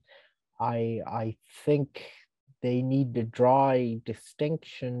 I think they need to draw a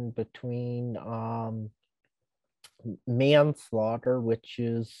distinction between manslaughter, which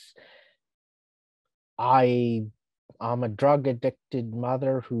is I'm a drug addicted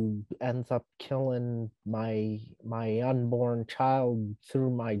mother who ends up killing my unborn child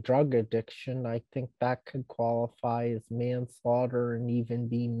through my drug addiction. I think that could qualify as manslaughter and even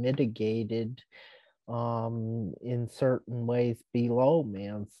be mitigated in certain ways below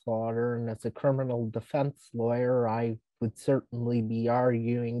manslaughter. And as a criminal defense lawyer, I would certainly be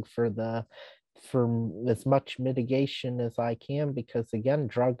arguing for as much mitigation as I can, because again,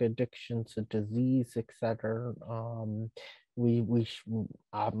 drug addiction's a disease, etc.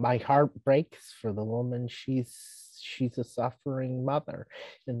 my heart breaks for the woman. She's a suffering mother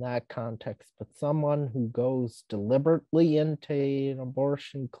in that context, but someone who goes deliberately into an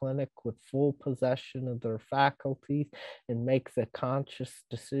abortion clinic with full possession of their faculties and makes a conscious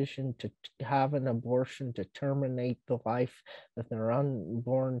decision to have an abortion to terminate the life of their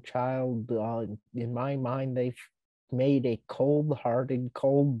unborn child, in my mind, they've made a cold-hearted,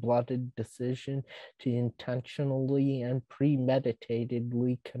 cold-blooded decision to intentionally and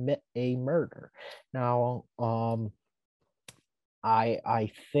premeditatedly commit a murder. Now,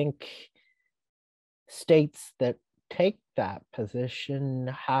 I think states that take that position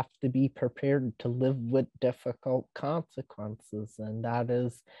have to be prepared to live with difficult consequences, and that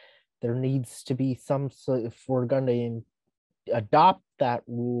is, there needs to be some, so if we're going to adopt that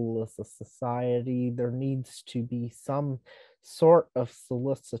rule as a society, there needs to be some sort of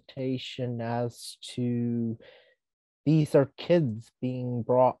solicitation as to, these are kids being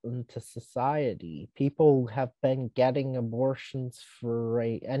brought into society. People have been getting abortions for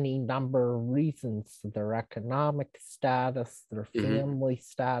any number of reasons, their economic status, their family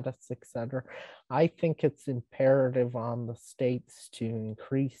status, etc. I think it's imperative on the states to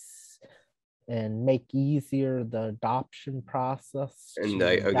increase and make easier the adoption process, And to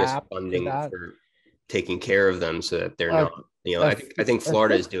I guess adapt to funding that. for taking care of them so that they're not, I think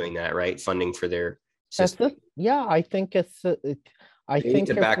Florida is doing that, right? Funding for their system. Yeah, I think it's I They think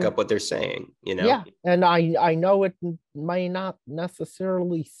need to back up what they're saying, Yeah, and I know it may not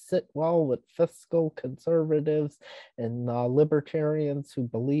necessarily sit well with fiscal conservatives and libertarians who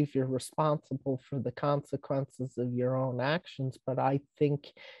believe you're responsible for the consequences of your own actions, but I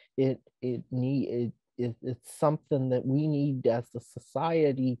think it's something that we need as a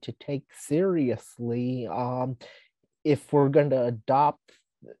society to take seriously, if we're going to adopt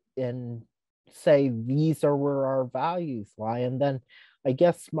and say these are where our values lie. And then I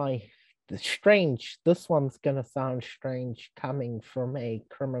guess this one's going to sound strange coming from a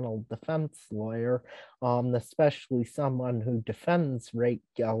criminal defense lawyer, especially someone who defends rape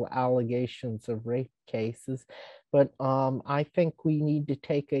allegations of rape cases. But I think we need to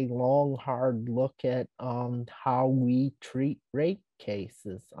take a long, hard look at how we treat rape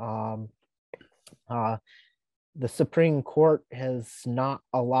cases. The Supreme Court has not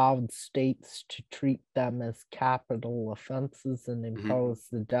allowed states to treat them as capital offenses and impose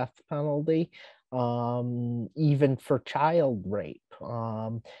the death penalty, even for child rape.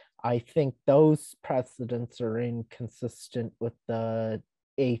 I think those precedents are inconsistent with the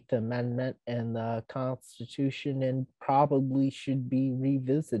Eighth Amendment and the Constitution and probably should be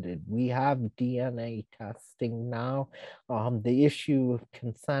revisited. We have DNA testing now. The issue of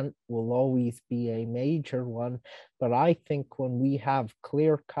consent will always be a major one, but I think when we have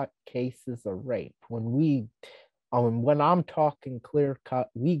clear-cut cases of rape, when I'm talking clear cut,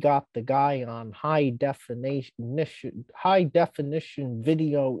 we got the guy on high definition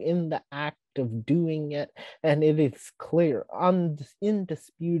video in the act of doing it, and it is clear,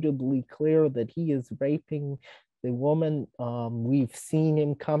 indisputably clear, that he is raping the woman. We've seen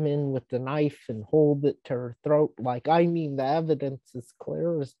him come in with the knife and hold it to her throat. The evidence is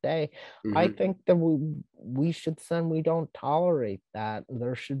clear as day. I think that we should send, we don't tolerate that.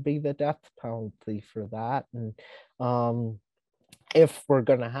 There should be the death penalty for that. And if we're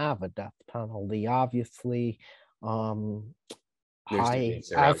going to have a death penalty, obviously,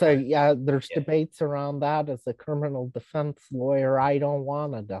 there's debates around that. As a criminal defense lawyer, I don't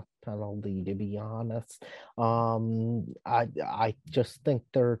want a death penalty, to be honest. I just think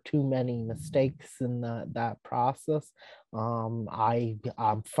there are too many mistakes in that process.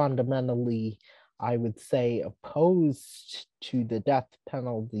 I'm fundamentally, I would say, opposed to the death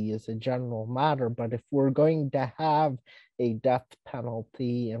penalty as a general matter. But if we're going to have a death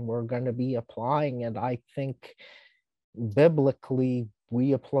penalty and we're going to be applying it, I think biblically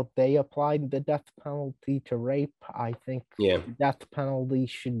they applied the death penalty to rape. I think the death penalty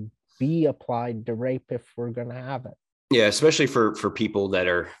should be applied to rape if we're going to have it. Yeah, especially for people that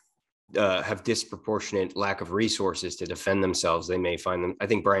are have disproportionate lack of resources to defend themselves. They may find them. I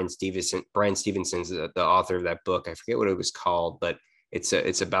think Brian Stevenson's the author of that book. I forget what it was called, but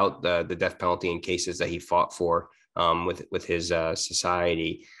it's about the death penalty in cases that he fought for with his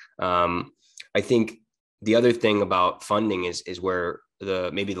society. I think the other thing about funding is where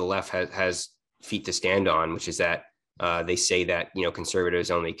maybe the left has feet to stand on, which is that they say that conservatives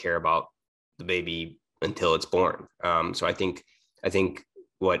only care about the baby until it's born. So I think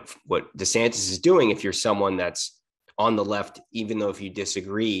what DeSantis is doing, if you're someone that's on the left, even though if you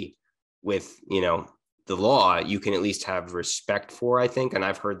disagree with the law, you can at least have respect for, I think. And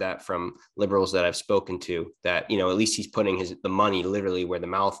I've heard that from liberals that I've spoken to, that, you know, at least he's putting the money literally where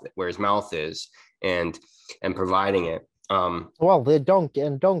his mouth is, and providing it. Well, they don't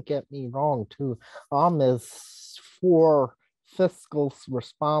get me wrong too. Is for fiscal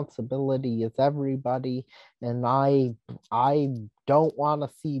responsibility is everybody, and I don't want to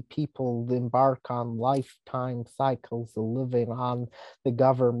see people embark on lifetime cycles of living on the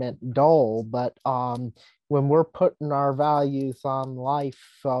government dole. But when we're putting our values on life,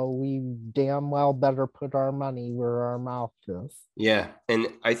 we damn well better put our money where our mouth is. Yeah, and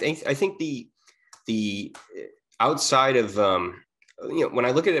I think the outside of you know, when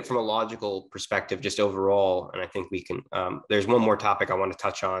I look at it from a logical perspective, just overall, and I think we can, there's one more topic I want to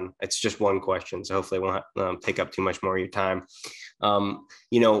touch on. It's just one question, so hopefully it won't take up too much more of your time.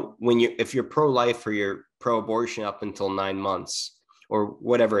 You know, if you're pro-life or you're pro-abortion up until 9 months or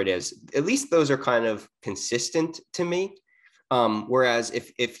whatever it is, at least those are kind of consistent to me. Whereas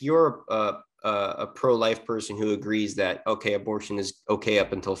if you're a pro-life person who agrees that, okay, abortion is okay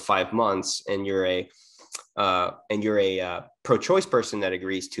up until 5 months, and you're a pro-choice person that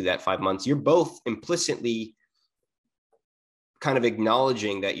agrees to that 5 months, you're both implicitly kind of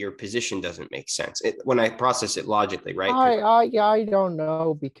acknowledging that your position doesn't make sense when I process it logically, right? I don't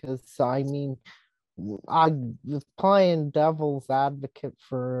know, because I mean, I was playing devil's advocate,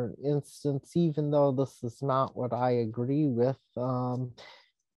 for instance, even though this is not what I agree with.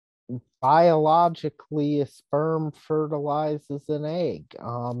 Biologically, a sperm fertilizes an egg,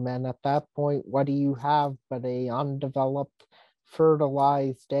 and at that point, what do you have but a undeveloped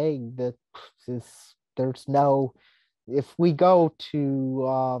fertilized egg? That is, there's no, if we go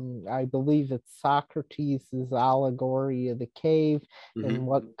to I believe it's Socrates' allegory of the cave, and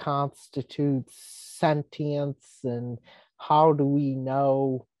what constitutes sentience, and how do we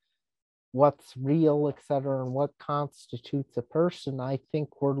know what's real, etc., and what constitutes a person, I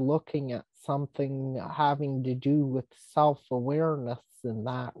think we're looking at something having to do with self-awareness in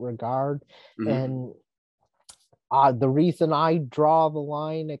that regard. And the reason I draw the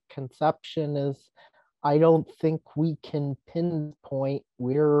line at conception is I don't think we can pinpoint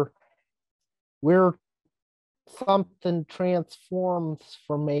where something transforms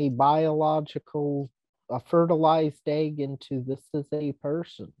from a biological, a fertilized egg into this is a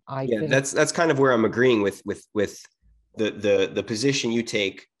person. I think that's kind of where I'm agreeing with the position you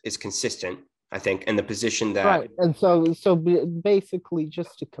take is consistent, I think, and the position that, right. And so basically,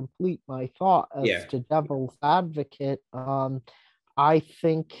 just to complete my thought as to devil's advocate, I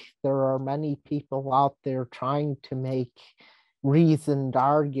think there are many people out there trying to make reasoned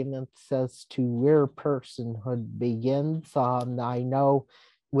arguments as to where personhood begins. I know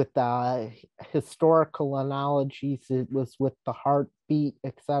with historical analogies, it was with the heartbeat,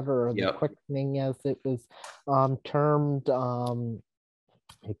 etc., the quickening, as it was termed.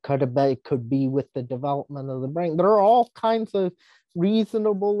 It could be with the development of the brain. There are all kinds of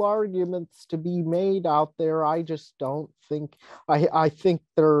reasonable arguments to be made out there. I just don't think, I think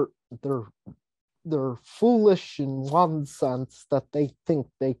they're foolish in one sense, that they think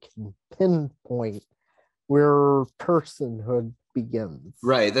they can pinpoint where personhood begins.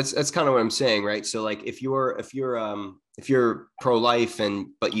 Right. That's kind of what I'm saying, right? So like if you're pro-life,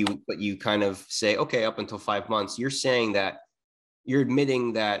 but you kind of say, okay, up until 5 months, you're saying that you're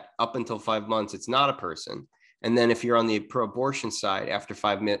admitting that up until 5 months it's not a person. And then if you're on the pro-abortion side, after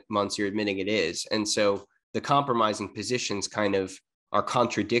 5 months, you're admitting it is. And so the compromising positions kind of are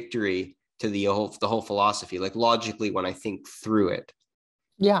contradictory to the whole philosophy, like logically, when I think through it.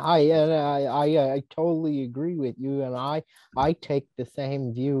 Yeah, I totally agree with you, and I take the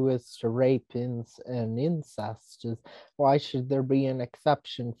same view as to rape and incest. Is why should there be an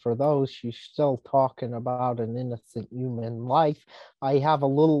exception for those? She's still talking about an innocent human life. I have a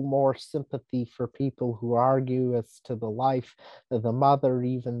little more sympathy for people who argue as to the life of the mother,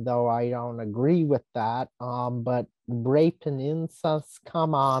 even though I don't agree with that. But rape and incest,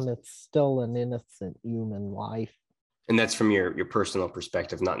 come on, it's still an innocent human life. And that's from your personal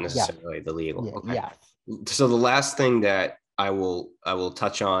perspective, not necessarily the legal. Yeah, okay. Yeah. So the last thing that I will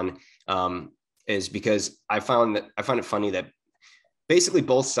touch on is, because I find it funny that basically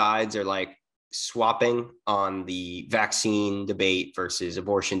both sides are like swapping on the vaccine debate versus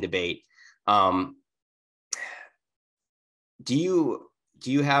abortion debate. Do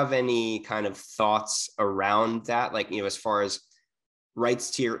you have any kind of thoughts around that? Like, as far as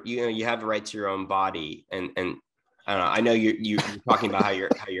rights to you have the right to your own body, and I don't know. I know you're talking about how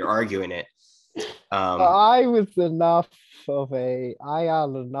you're arguing it, Um, I was enough I had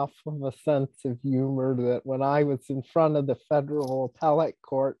enough of a sense of humor that when I was in front of the federal appellate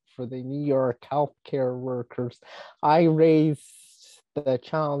court for the New York healthcare workers, I raised the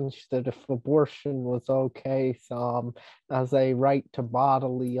challenge that if abortion was okay, as a right to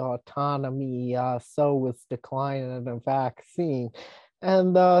bodily autonomy, so was declining a vaccine.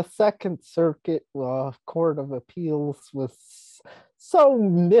 And the Second Circuit Court of Appeals was so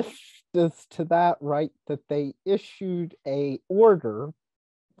miffed as to that right that they issued a order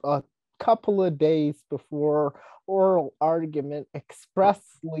a couple of days before oral argument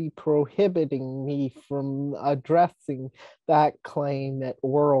expressly prohibiting me from addressing that claim at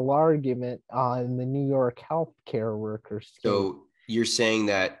oral argument in the New York healthcare workers case. so you're saying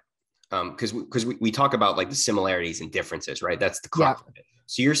that because we talk about like the similarities and differences, right? That's the Yeah, crux of it.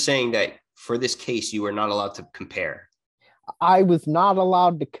 So you're saying that for this case, you are not allowed to compare. I was not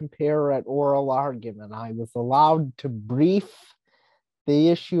allowed to compare at oral argument. I was allowed to brief the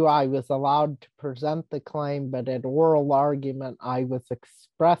issue. I was allowed to present the claim, but at oral argument, I was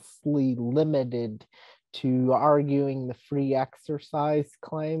expressly limited to arguing the free exercise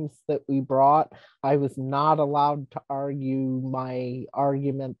claims that we brought. I was not allowed to argue my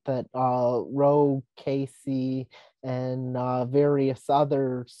argument that Roe, Casey, and various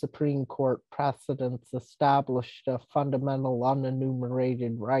other Supreme Court precedents established a fundamental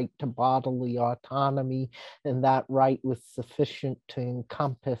unenumerated right to bodily autonomy, and that right was sufficient to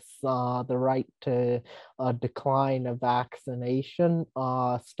encompass the right to decline a vaccination,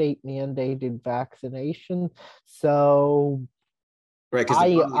 state mandated vaccination. So Right, because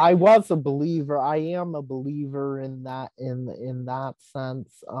I was a believer. I am a believer in that in that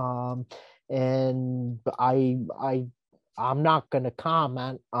sense. And I'm not going to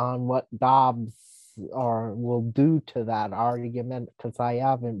comment on what Dobbs or will do to that argument because I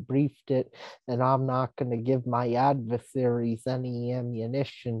haven't briefed it, and I'm not going to give my adversaries any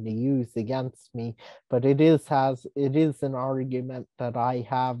ammunition to use against me. But it is an argument that I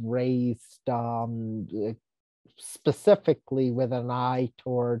have raised specifically with an eye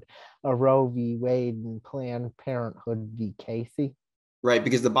toward a Roe v. Wade and Planned Parenthood v. Casey. right,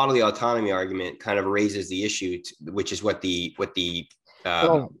 because the bodily autonomy argument kind of raises the issue, which is what the uh,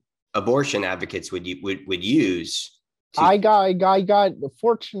 Well, abortion advocates would use to.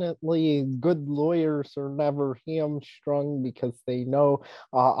 fortunately, good lawyers are never hamstrung because they know,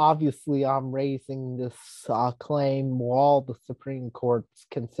 obviously, I'm raising this claim while the Supreme Court's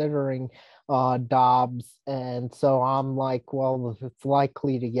considering Dobbs. And so I'm like, well, it's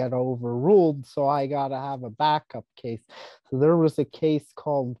likely to get overruled. So I got to have a backup case. So there was a case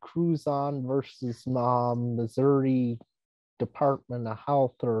called Cruzon versus Missouri Department of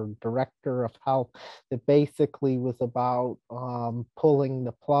Health or Director of Health that basically was about pulling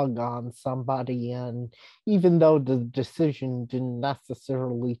the plug on somebody. And even though the decision didn't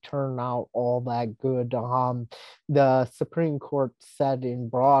necessarily turn out all that good, the Supreme Court said in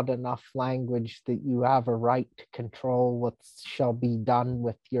broad enough language that you have a right to control what shall be done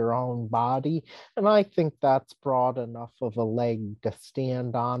with your own body. And I think that's broad enough of a leg to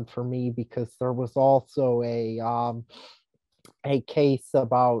stand on for me because there was also a case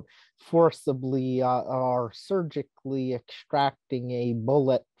about forcibly or surgically extracting a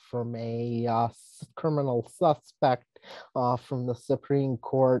bullet from a criminal suspect from the Supreme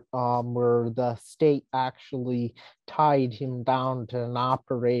Court, where the state actually tied him down to an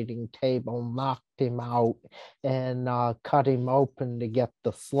operating table, knocked him out, and cut him open to get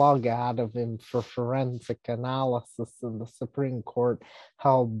the slug out of him for forensic analysis. And the Supreme Court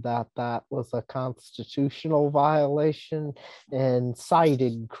held that that was a constitutional violation and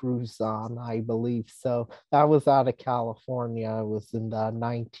cited Cruzon, I believe. So that was out of California. It was in the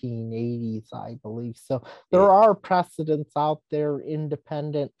 1980s, I believe. So there are precedents out there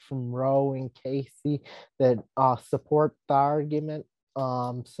independent from Roe and Casey that support the argument.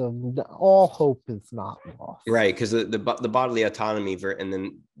 So all hope is not lost. Right, because the bodily autonomy, and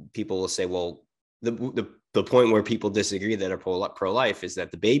then people will say, well, the point where people disagree that are pro life is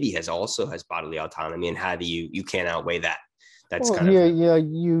that the baby has bodily autonomy, and how do you can't outweigh that. That's Well, kind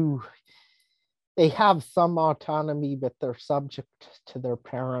of they have some autonomy, but they're subject to their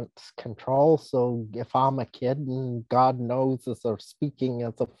parents' control. So if I'm a kid, and God knows, as they're speaking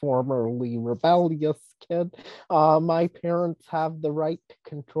as a formerly rebellious kid, my parents have the right to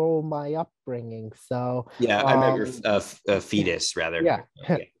control my upbringing. So yeah. I meant a fetus rather. yeah.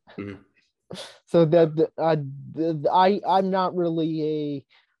 Yeah. Mhm. So I'm not really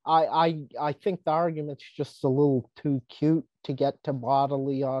I think the argument's just a little too cute to get to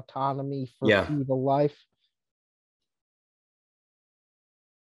bodily autonomy for Yeah. fetal life.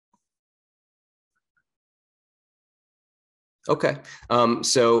 Okay.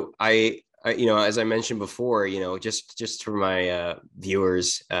 So as I mentioned before, just for my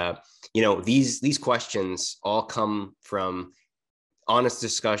viewers, these questions all come from honest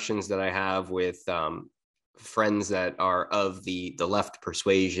discussions that I have with friends that are of the left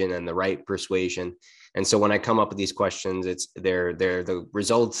persuasion and the right persuasion. And so when I come up with these questions, they're the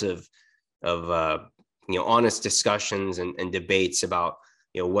results of honest discussions and debates about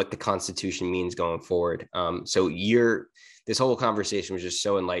what the Constitution means going forward. So this whole conversation was just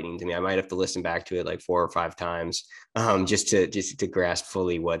so enlightening to me. I might have to listen back to it like 4 or 5 times just to grasp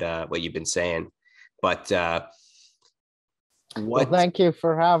fully what you've been saying. But Well, thank you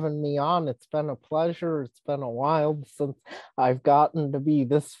for having me on. It's been a pleasure. It's been a while since I've gotten to be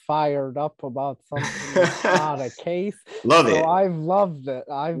this fired up about something that's not a case. Love it. I've loved it.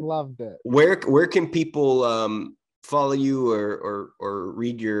 I've loved it. Where can people follow you or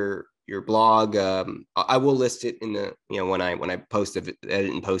read your blog? I will list it in the when I post edit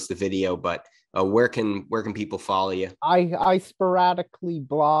and post the video, but where can people follow you? I sporadically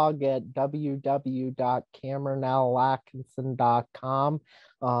blog at www.cameronlatkinson.com.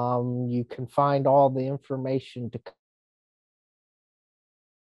 You can find all the information to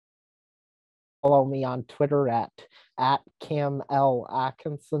follow me on Twitter at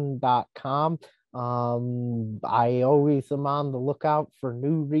camlatkinson.com. I always am on the lookout for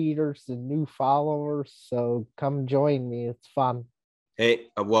new readers and new followers, so come join me. It's fun. Hey,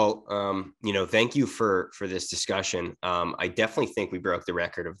 thank you for this discussion. I definitely think we broke the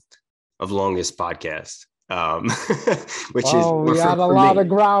record of longest podcast, which is we got a lot of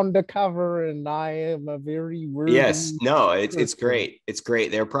ground to cover, and I am a very worthy. Yes, no, it's great. It's great.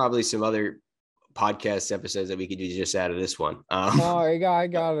 There are probably some other podcast episodes that we could do just out of this one. I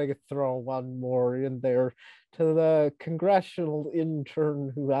gotta throw one more in there to the congressional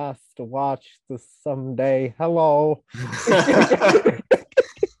intern who has to watch this someday. Hello.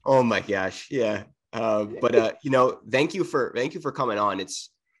 Oh my gosh, yeah. Thank you for coming on. It's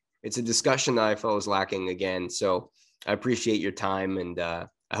a discussion that I felt was lacking again. So I appreciate your time, and I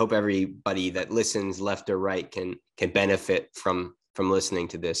hope everybody that listens, left or right, can benefit from listening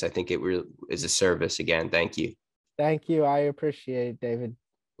to this. I think it really is a service. Again, thank you. Thank you. I appreciate it, David.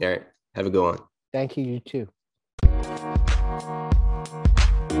 All right. Have a good one. Thank you. You too.